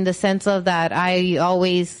 Yes. In the sense of that, I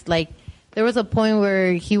always there was a point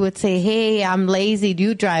where he would say, "Hey, I'm lazy. Do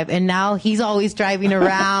you drive?" And now he's always driving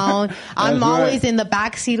around. I'm always in the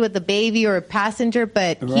back seat with the baby or a passenger,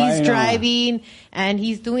 but he's driving and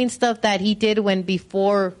he's doing stuff that he did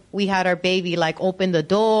before we had our baby, open the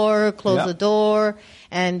door, close the door,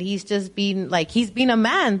 and he's just been he's been a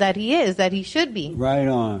man that he should be. Right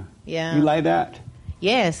on. Yeah. You like that?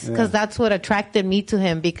 Yes, because that's what attracted me to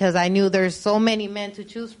him, because I knew there's so many men to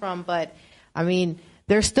choose from, but I mean,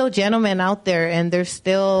 there's still gentlemen out there, and there's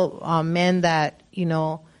still men that,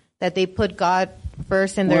 that they put God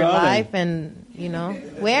first in their life, and,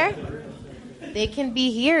 where? They can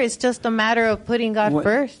be here. It's just a matter of putting God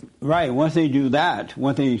first. Right. Once they do that,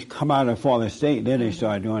 once they come out of fallen state, then they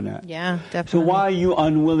start doing that. Yeah, definitely. So why are you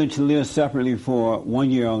unwilling to live separately for 1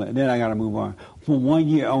 year only? Then I got to move on. For 1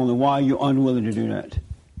 year only, why are you unwilling to do that?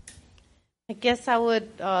 I guess I would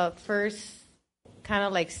first kind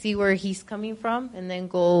of see where he's coming from, and then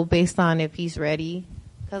go based on if he's ready.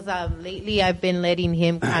 Because lately I've been letting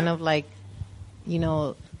him kind of I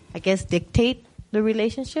guess dictate the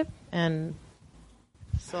relationship. And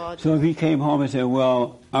so if he came home and said,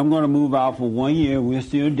 well, I'm going to move out for 1 year, we'll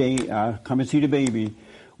still date, I'll come and see the baby,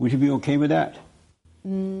 would you be okay with that?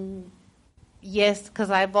 Yes, because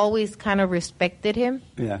I've always kind of respected him.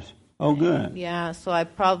 Yes. Oh, good. Yeah, so I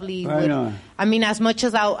probably right would. On. I mean, as much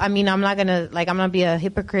as I'm not going to, I'm going to be a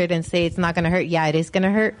hypocrite and say it's not going to hurt. Yeah, it is going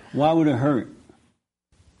to hurt. Why would it hurt?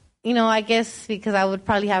 I guess because I would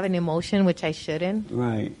probably have an emotion, which I shouldn't.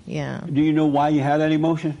 Right. Yeah. Do you know why you have that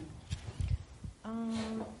emotion?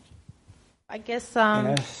 I guess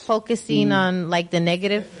focusing on the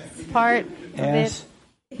negative part of it.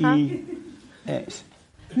 S-E-S.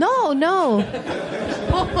 No.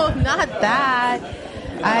 Oh, not that.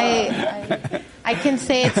 I can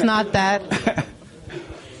say it's not that.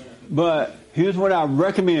 But here's what I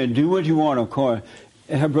recommend. Do what you want, of course.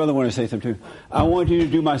 And her brother wanted to say something too. I want you to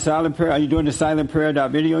do my silent prayer. Are you doing the silent prayer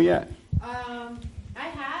video yet? I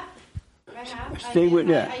have. Stay with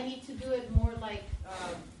that. I need to do it more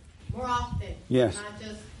more often. Yes. Not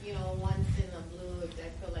just, once in a blue. I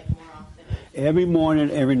feel more often. Every morning,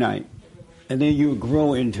 every night. And then you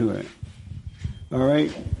grow into it. All right?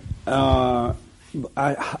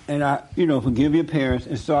 Forgive your parents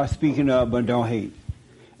and start speaking up, but don't hate.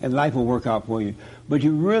 And life will work out for you. But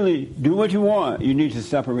you really do what you want. You need to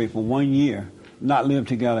separate for 1 year, not live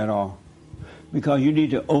together at all. Because you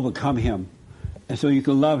need to overcome him. And so you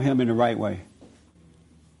can love him in the right way.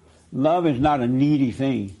 Love is not a needy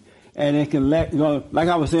thing. And it can let go. Like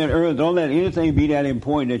I was saying earlier, don't let anything be that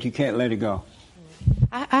important that you can't let it go.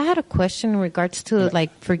 I had a question in regards to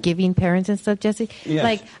forgiving parents and stuff, Jesse.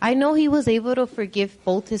 Yes. I know he was able to forgive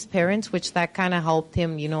both his parents, which that kind of helped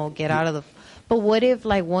him, get out of the. But what if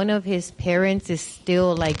one of his parents is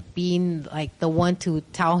still being the one to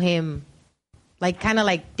tell him,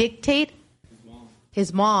 dictate?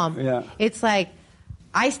 His mom. Yeah. It's I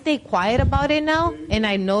stay quiet about it now, and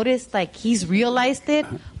I noticed he's realized it,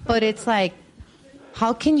 but it's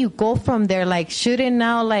how can you go from there? Shouldn't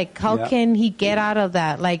now, how can he get out of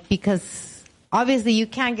that? Because obviously you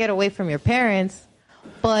can't get away from your parents,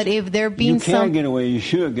 but if they're being you can't get away, you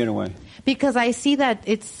should get away. Because I see that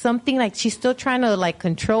it's something like she's still trying to like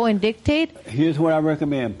control and dictate. Here's what I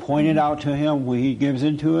recommend. Point it out to him when he gives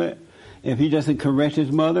into it. If he doesn't correct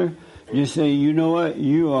his mother, just say, you know what,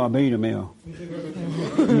 you are a beta male.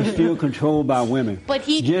 You're still controlled by women. But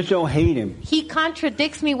he just don't hate him. He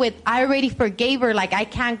contradicts me with, I already forgave her, like I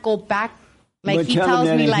can't go back. Like but he tell tells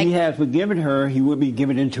him that me if like he had forgiven her, he would be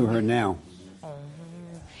giving into her now.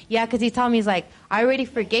 yeah, because he told me, he's like, I already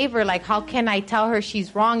forgave her. Like, how can I tell her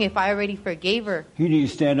she's wrong if I already forgave her? He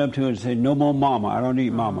needs to stand up to her and say, no more mama. I don't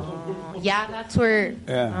need mama. Yeah, that's where...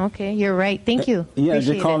 Yeah. Okay, you're right. Thank you. Yeah,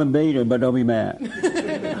 Appreciate just call him beta, but don't be mad.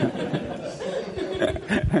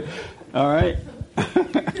 All right?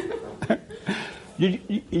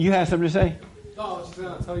 you have something to say? No, I was just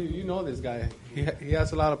going to tell you, you know this guy. He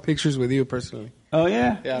has a lot of pictures with you personally. Oh,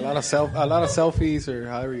 yeah? Yeah, a lot of selfies, or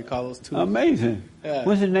however you call those two. Amazing. Yeah.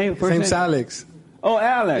 What's his name? His name's Alex. Oh,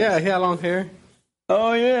 Alex. Yeah, he had long hair.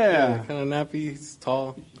 Oh, yeah. Kind of nappy. He's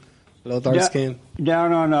tall. A little dark skin.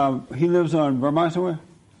 Down on, he lives on Vermont somewhere?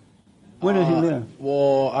 Where does he live?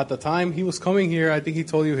 Well, at the time he was coming here, I think he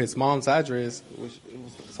told you his mom's address, which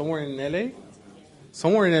was somewhere in L.A.?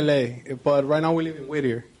 Somewhere in L.A., but right now we live in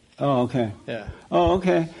Whittier. Oh, okay. Yeah. Oh,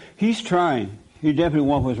 okay. He's trying. He definitely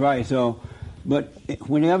wants what's right. So, but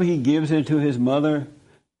whenever he gives it to his mother,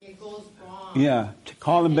 it goes wrong. Yeah, to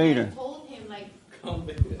call him beta.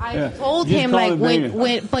 I told him like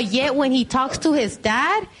but yet when he talks to his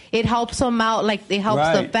dad, it helps him out. Like it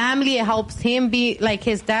helps the family. It helps him be like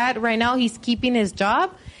his dad. Right now, he's keeping his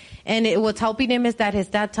job, and what's helping him is that his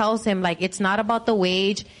dad tells him like it's not about the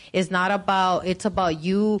wage. It's about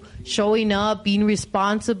you showing up, being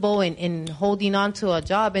responsible, and holding on to a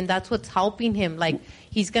job, and that's what's helping him. Like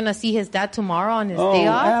he's gonna see his dad tomorrow on his day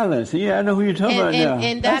off. Oh, Alice. Yeah, I know who you're talking about now.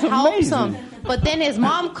 And that helps him. But then his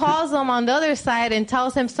mom calls him on the other side and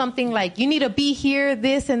tells him something like, you need to be here,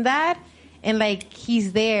 this and that. And like,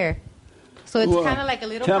 he's there. So it's kind of like a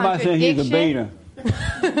little contradiction. Tell him I said he's a beta.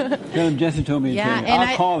 Tell him Jesse told me to tell him.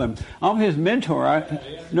 I'll call him. I'm his mentor.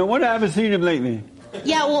 No wonder I haven't seen him lately.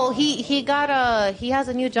 Yeah, well, he has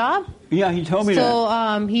a new job. Yeah, he told me that.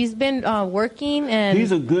 So he's been working and...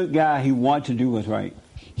 He's a good guy. He wants to do what's right.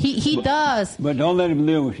 He does. But don't let him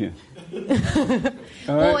live with you.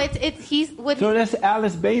 All well, right? he's with... So that's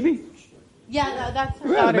Alice's baby? Yeah, that's her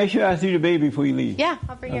Right, daughter. make sure I see the baby before you leave. Yeah,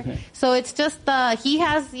 I'll bring her. So it's just, he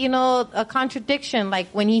has, a contradiction. Like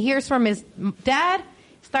when he hears from his dad,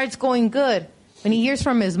 starts going good. When he hears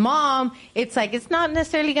from his mom, it's like, it's not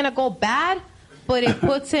necessarily going to go bad, but it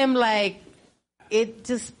puts him like, it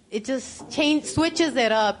just switches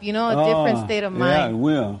it up, a different state of mind. Yeah, it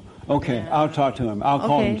will. Okay, yeah. I'll talk to him. I'll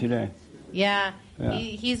call him today. Yeah.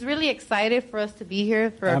 He's really excited for us to be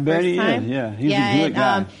here for I our bet first he time. is, yeah. He's a good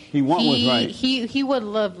guy. He wants what's right. He would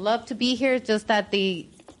love to be here, just that they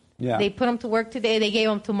put him to work today. They gave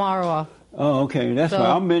him tomorrow off. Oh, okay. That's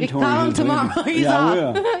why I'm mentoring him. Call him tomorrow. He's off.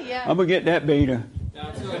 I will. Yeah. I'm going to get that beta.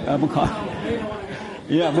 I'm gonna call.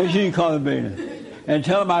 Yeah, make sure you call him beta. And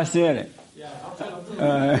tell him I said it.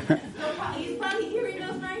 He's probably hearing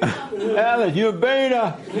us right now. Alice, you're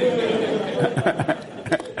beta.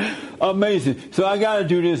 Amazing. So I got to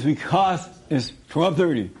do this because it's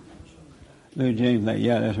 12:30. Little James like,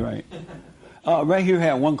 yeah, that's right. Right here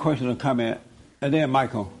had one question or comment. And then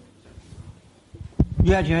Michael.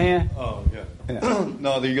 You had your hand? Oh, yeah.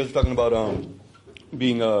 No, you guys were talking about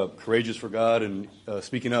being courageous for God and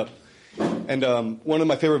speaking up. And one of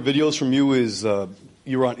my favorite videos from you is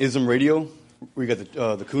you were on ISM Radio, where you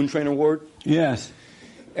got the Coon Trainer Award. Yes.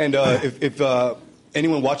 And if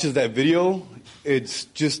anyone watches that video, it's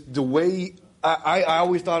just the way I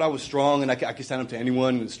always thought I was strong and I could stand up to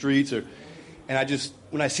anyone in the streets. And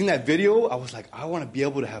when I seen that video, I was like, I want to be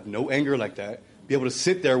able to have no anger like that, be able to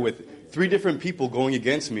sit there with 3 different people going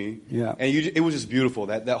against me. Yeah. And it was just beautiful.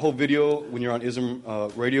 That whole video when you're on ISM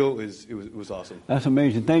Radio it was awesome. That's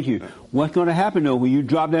amazing. Thank you. What's going to happen though when you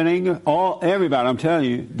drop that anger? Everybody, I'm telling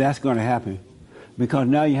you, that's going to happen. Because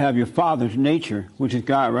now you have your Father's nature, which is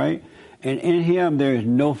God, right? And in Him there is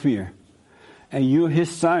no fear. And you're His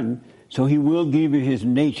Son, so He will give you His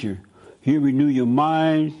nature. He'll renew your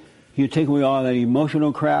mind. He'll take away all that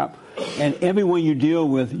emotional crap. And everyone you deal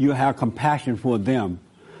with, you'll have compassion for them.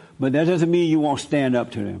 But that doesn't mean you won't stand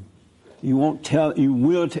up to them. You won't tell, you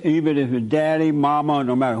will, even if it's daddy, mama,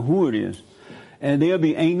 no matter who it is. And they'll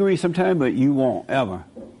be angry sometimes, but you won't ever.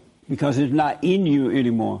 Because it's not in you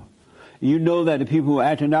anymore. You know that the people who are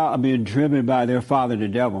acting out are being driven by their father, the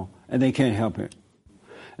devil, and they can't help it.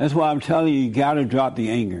 That's why I'm telling you got to drop the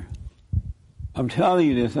anger. I'm telling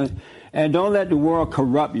you this. And don't let the world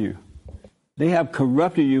corrupt you. They have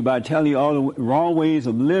corrupted you by telling you all the wrong ways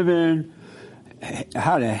of living,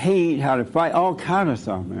 how to hate, how to fight, all kind of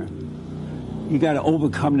stuff, man. You got to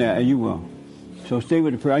overcome that, and you will. So stay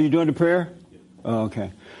with the prayer. Are you doing the prayer? Oh,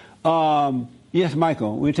 okay. Yes,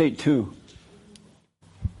 Michael. We'll take two.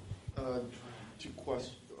 Two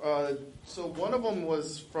questions. So one of them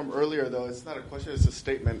was from earlier, though. It's not a question; it's a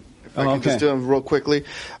statement. If I can just do them real quickly.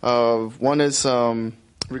 One is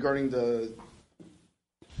regarding the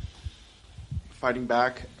fighting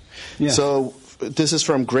back. Yeah. So this is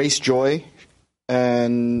from Grace Joy,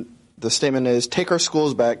 and the statement is, take our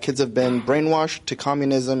schools back. Kids have been brainwashed to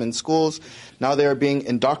communism in schools. Now they are being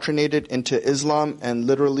indoctrinated into Islam and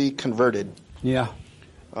literally converted. Yeah.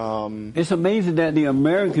 It's amazing that the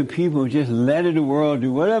American people just let the world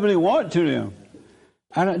do whatever they want to them.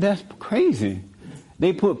 That's crazy.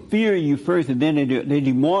 They put fear in you first, and then they do it. They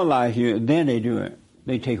demoralize you, and then they do it.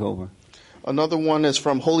 They take over. Another one is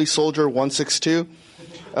from Holy Soldier 162.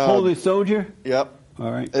 Holy Soldier? Yep.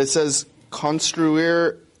 All right. It says,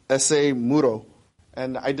 construir ese muro.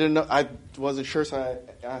 And I didn't know, I wasn't sure, so I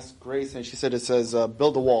asked Grace, and she said it says,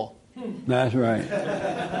 build a wall. That's right.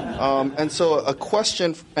 And so a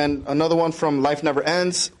question, and another one from Life Never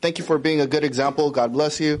Ends. Thank you for being a good example. God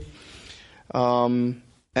bless you.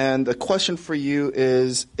 And the question for you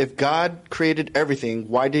is, if God created everything,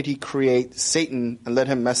 why did he create Satan and let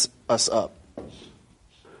him mess us up?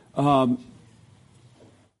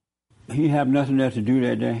 He had nothing else to do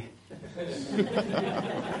that day. He's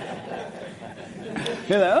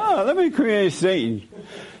like, oh, let me create Satan.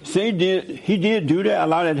 Satan did do that. A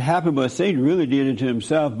lot of it happened, but Satan really did it to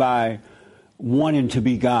himself by wanting to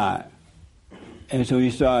be God. And so he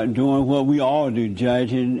started doing what we all do,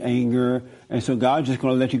 judging, anger. And so God's just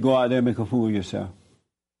going to let you go out there and make a fool of yourself.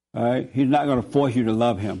 All right? He's not going to force you to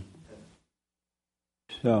love him.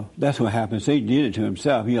 So that's what happened. Satan did it to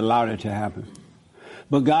himself. He allowed it to happen.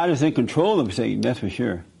 But God is in control of Satan, that's for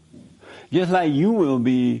sure. Just like you will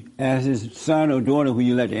be as his son or daughter when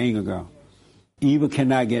you let the anger go. Evil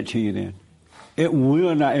cannot get to you then. It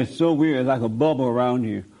will not. It's so weird. It's like a bubble around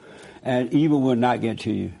you. And evil will not get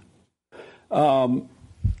to you. One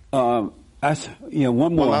more.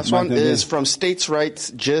 One last one is from States' Rights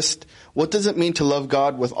Gist. What does it mean to love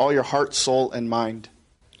God with all your heart, soul, and mind?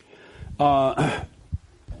 What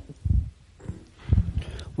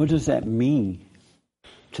does that mean?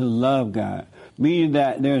 To love God. Meaning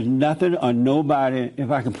that there's nothing or nobody, if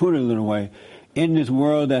I can put it a little way, in this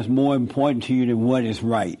world that's more important to you than what is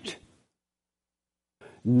right.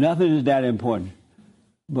 Nothing is that important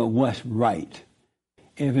but what's right.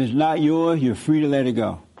 If it's not yours, you're free to let it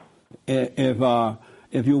go. If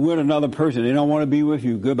you're with another person, they don't want to be with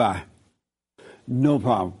you, goodbye. No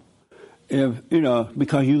problem.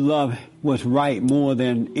 Because you love what's right more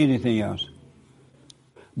than anything else.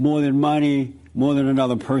 More than money, more than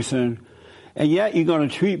another person. And yet you're going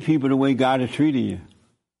to treat people the way God has treated you.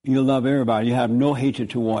 You love everybody. You have no hatred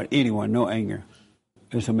toward anyone, no anger.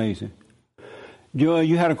 It's amazing. Joel,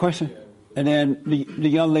 you had a question? And then the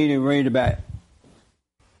young lady right in the back.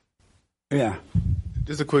 Yeah.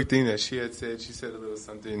 Just a quick thing that she had said. She said a little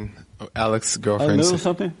something. Alex's girlfriend. A little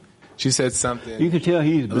something? She said something. You can tell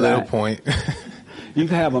he's black. A little point. You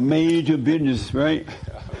can have a major business, right?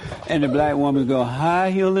 And the black woman go, hi,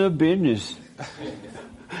 your little business.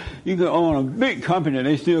 You can own a big company.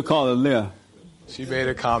 They still call it little. She made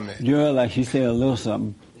a comment. Joel, like she said a little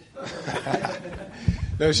something.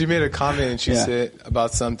 No, she made a comment and she said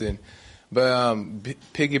about something. But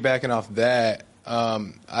piggybacking off that,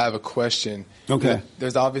 I have a question. Okay.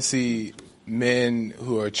 There's obviously men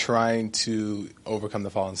who are trying to overcome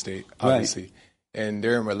the fallen state, obviously. Right. And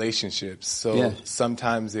they're in relationships. So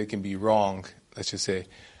sometimes they can be wrong, let's just say.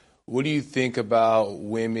 What do you think about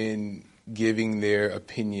women giving their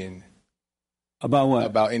opinion? About what?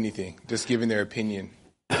 About anything. Just giving their opinion.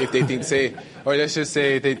 If they think, say, or let's just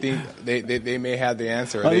say they think they may have the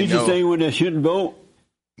answer. Are you just saying when they shouldn't vote?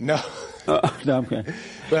 No. No, okay.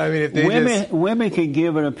 But I mean, if they women can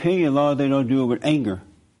give an opinion as long as they don't do it with anger.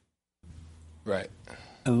 Right.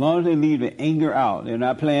 As long as they leave the anger out, they're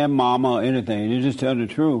not playing mama or anything. They just tell the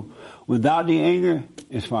truth. Without the anger,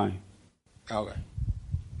 it's fine. Okay.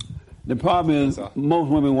 The problem is most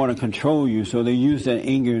women want to control you, so they use that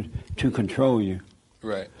anger to control you.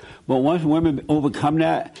 Right. But once women overcome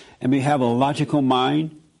that and they have a logical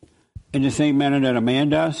mind in the same manner that a man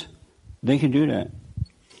does, they can do that.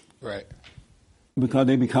 Right. Because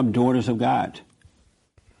they become daughters of God.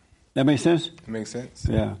 That makes sense? It makes sense.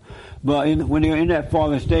 Yeah. But when you're in that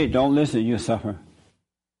fallen state, don't listen, you'll suffer.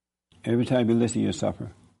 Every time you listen, you'll suffer.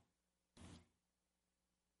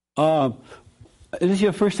 Is this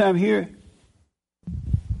your first time here?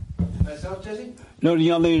 Myself, Jesse? No, the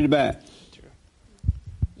young lady in the back.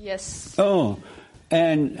 Yes. Oh,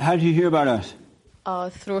 and how did you hear about us?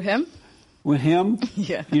 Through him. With him?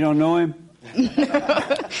 Yeah. You don't know him?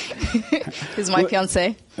 He's my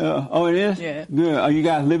fiance. Oh, it is? Yeah. Good. Are you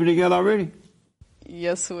guys living together already?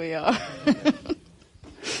 Yes, we are.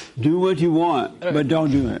 Do what you want, but don't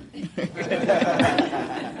do it.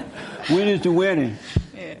 When is the wedding?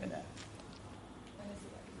 Yeah.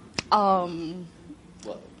 Well,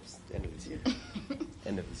 end of this year.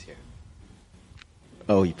 End of this year.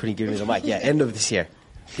 Oh, you're pretty giving me the mic. Yeah, end of this year.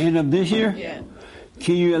 End of this year? Yeah.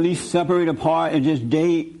 Can you at least separate apart and just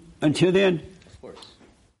date until then? Of course.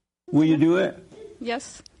 Will you do it?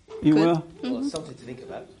 Yes. You will? Mm-hmm. Well, it's something to think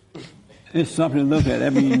about. It's something to look at.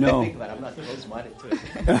 That means you know. Think about it. I'm not close-minded to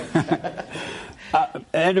it.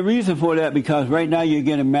 And the reason for that, because right now you're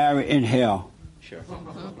getting married in hell. Sure.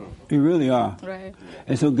 You really are. Right.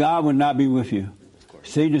 And so God will not be with you.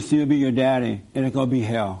 Satan will still be your daddy, and it's going to be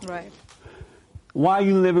hell. Right. Why are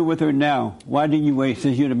you living with her now? Why didn't you wait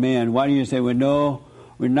since you're the man? Why didn't you say, well, no,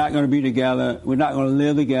 we're not going to be together. We're not going to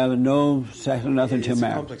live together. No sex or nothing till It's a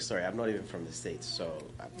marriage. complex story. I'm not even from the States, so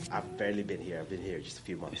I've barely been here. I've been here just a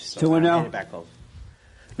few months. So we're I'm now? headed back home.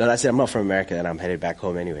 No, I said I'm not from America, and I'm headed back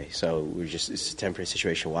home anyway. So it's a temporary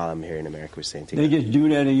situation while I'm here in America. We're staying together. They just do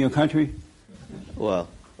that in your country? Well,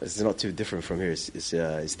 it's not too different from here. It's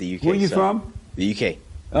the UK. Where you so- from? The UK.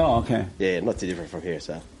 Oh, okay. Yeah, not too different from here,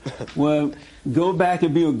 so. Well, go back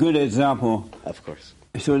and be a good example. Of course.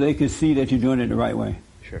 So they can see that you're doing it the right way.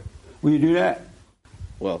 Sure. Will you do that?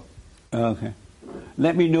 Well. Okay.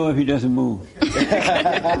 Let me know if he doesn't move.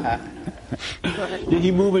 Did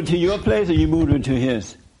he move into your place or you moved into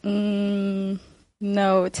his?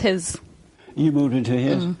 No, it's his. You moved into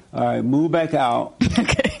his? All right, move back out.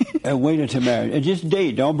 And wait until marriage. And just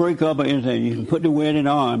date. Don't break up or anything. You can put the wedding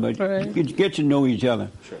on, but you can get to know each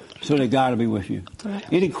other. Sure. So that God will be with you. Right.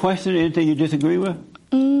 Any question, anything you disagree with?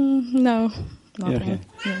 No. Yeah, okay.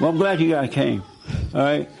 Well, I'm glad you guys came. All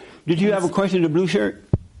right. Did you have a question, the blue shirt?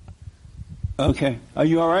 Okay. Are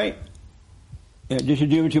you all right? Yeah. Did you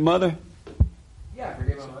deal with your mother? Yeah, I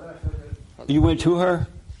forgave my mother. I feel good. You went to her?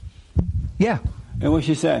 Yeah. And what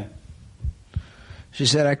she say? She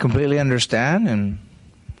said, I completely understand, and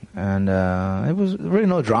it was really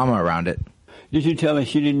no drama around it. Did you tell her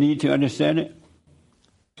she didn't need to understand it?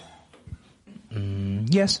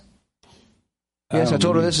 Yes. Yes, I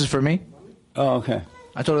told her this is for me. Oh, okay.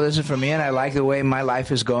 I told her this is for me, and I like the way my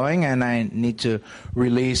life is going, and I need to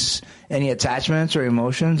release any attachments or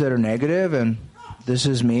emotions that are negative, and this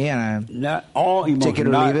is me, and I not all emotions, take it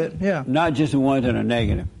or not, leave it. Yeah. Not just the ones that are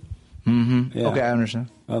negative. Mm-hmm. Yeah. Okay, I understand.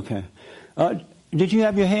 Okay. Did you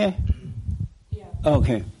have your hair? Yeah.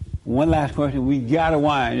 Okay. One last question. We got to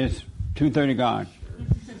wind. It's 2:30 gone.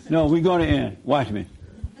 No, we're going to end. Watch me.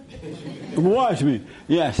 Watch me.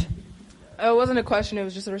 Yes. It wasn't a question. It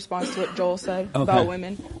was just a response to what Joel said about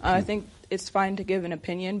women. I think it's fine to give an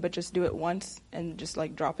opinion, but just do it once and just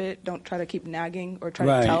like drop it. Don't try to keep nagging or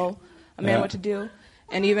try to tell a man what to do.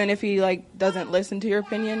 And even if he like doesn't listen to your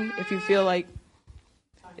opinion, if you feel like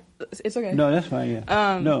it's okay. No, that's fine.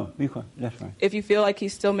 Yeah. No, be quiet. That's fine. If you feel like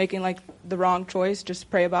he's still making like the wrong choice, just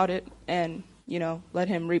pray about it and let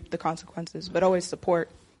him reap the consequences. But always support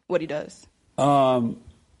what he does.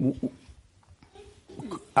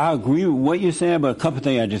 I agree with what you're saying, but a couple of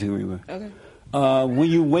things I disagree with. Okay. When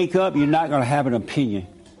you wake up, you're not going to have an opinion.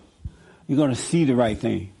 You're going to see the right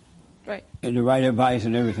thing. Right. And the right advice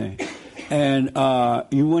and everything. And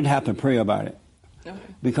you wouldn't have to pray about it. Okay.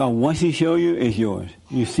 Because once he show you, it's yours.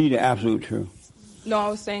 You see the absolute truth. No, I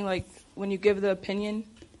was saying like when you give the opinion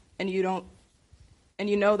and you don't, and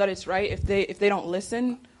you know that it's right, if they don't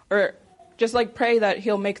listen, or just like pray that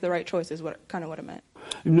he'll make the right choice is what I meant.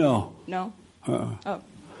 No. No? Oh,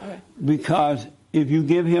 okay. Because if you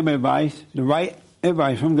give him advice, the right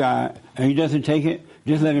advice from God, and he doesn't take it,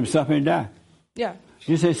 just let him suffer and die. Yeah.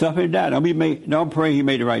 Just say suffer and die. Don't pray he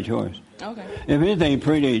made the right choice. Okay. If anything,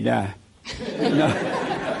 pray that he die. No.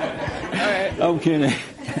 All right. I'm kidding.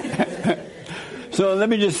 So let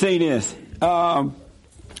me just say this. I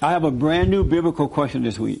have a brand new biblical question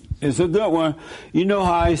this week. It's a good one. You know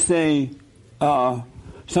how I say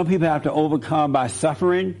some people have to overcome by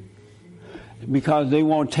suffering because they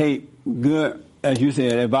won't take good, as you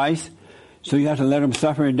said, advice. So you have to let them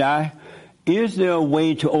suffer and die. Is there a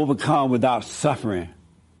way to overcome without suffering?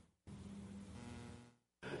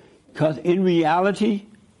 Because in reality,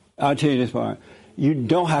 I'll tell you this part, you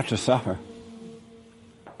don't have to suffer.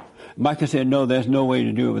 Micah said, no, there's no way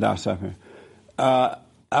to do it without suffering. I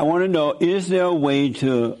want to know, is there a way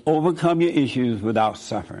to overcome your issues without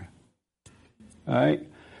suffering? All right?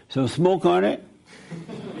 So smoke on it.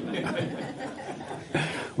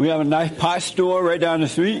 We have a nice pot store right down the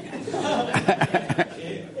street.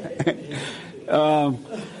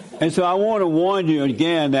 And so I want to warn you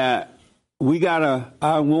again that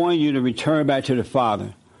I warn you to return back to the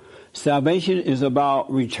Father. Salvation is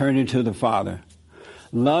about returning to the Father.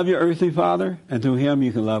 Love your earthly father, and through him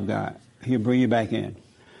you can love God. He'll bring you back in.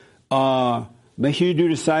 Make sure you do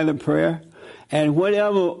the silent prayer. And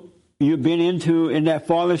whatever you've been into in that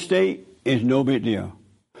fallen state is no big deal.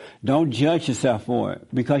 Don't judge yourself for it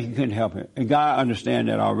because you couldn't help it. And God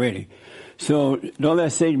understands that already. So don't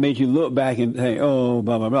let Satan make you look back and say, oh,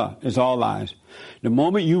 blah, blah, blah. It's all lies. The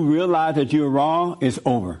moment you realize that you're wrong, it's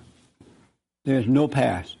over. There's no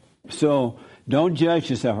past. So don't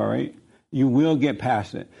judge yourself, all right? You will get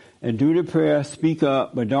past it. And do the prayer, speak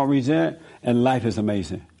up, but don't resent, and life is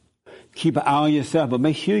amazing. Keep an eye on yourself, but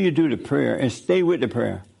make sure you do the prayer and stay with the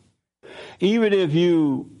prayer. Even if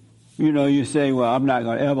you say, well, I'm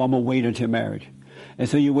going to wait until marriage. And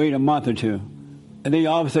so you wait a month or two. And then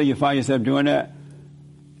all of a sudden you find yourself doing that.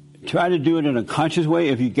 Try to do it in a conscious way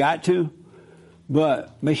if you got to,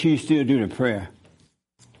 but make sure you still do the prayer.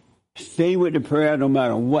 Stay with the prayer no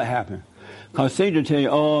matter what happened. Because Satan will tell you,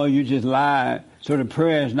 oh, you just lied, so the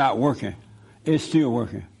prayer is not working. It's still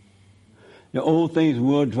working. The old things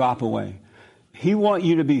will drop away. He wants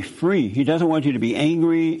you to be free. He doesn't want you to be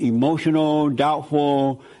angry, emotional,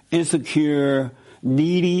 doubtful, insecure,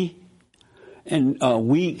 needy, and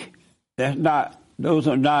weak. Those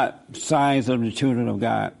are not signs of the children of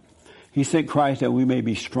God. He sent Christ that we may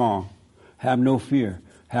be strong, have no fear,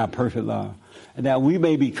 have perfect love, and that we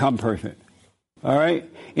may become perfect. All right?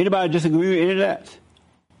 Anybody disagree with any of that?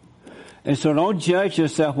 And so don't judge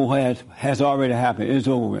yourself for what has already happened. It's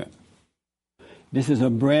over with. This is a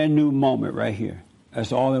brand new moment right here.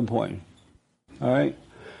 That's all important. All right?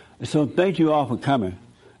 So thank you all for coming.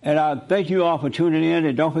 And I thank you all for tuning in.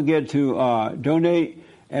 And don't forget to donate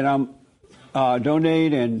and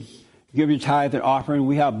donate and give your tithe and offering.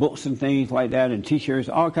 We have books and things like that and T-shirts,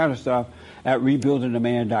 all kinds of stuff at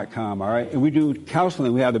rebuildingtheman.com. All right? And we do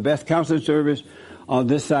counseling. We have the best counseling service on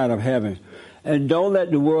this side of heaven. And don't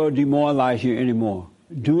let the world demoralize you anymore.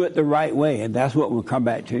 Do it the right way, and that's what will come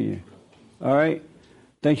back to you. All right?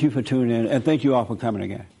 Thank you for tuning in, and thank you all for coming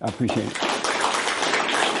again. I appreciate it.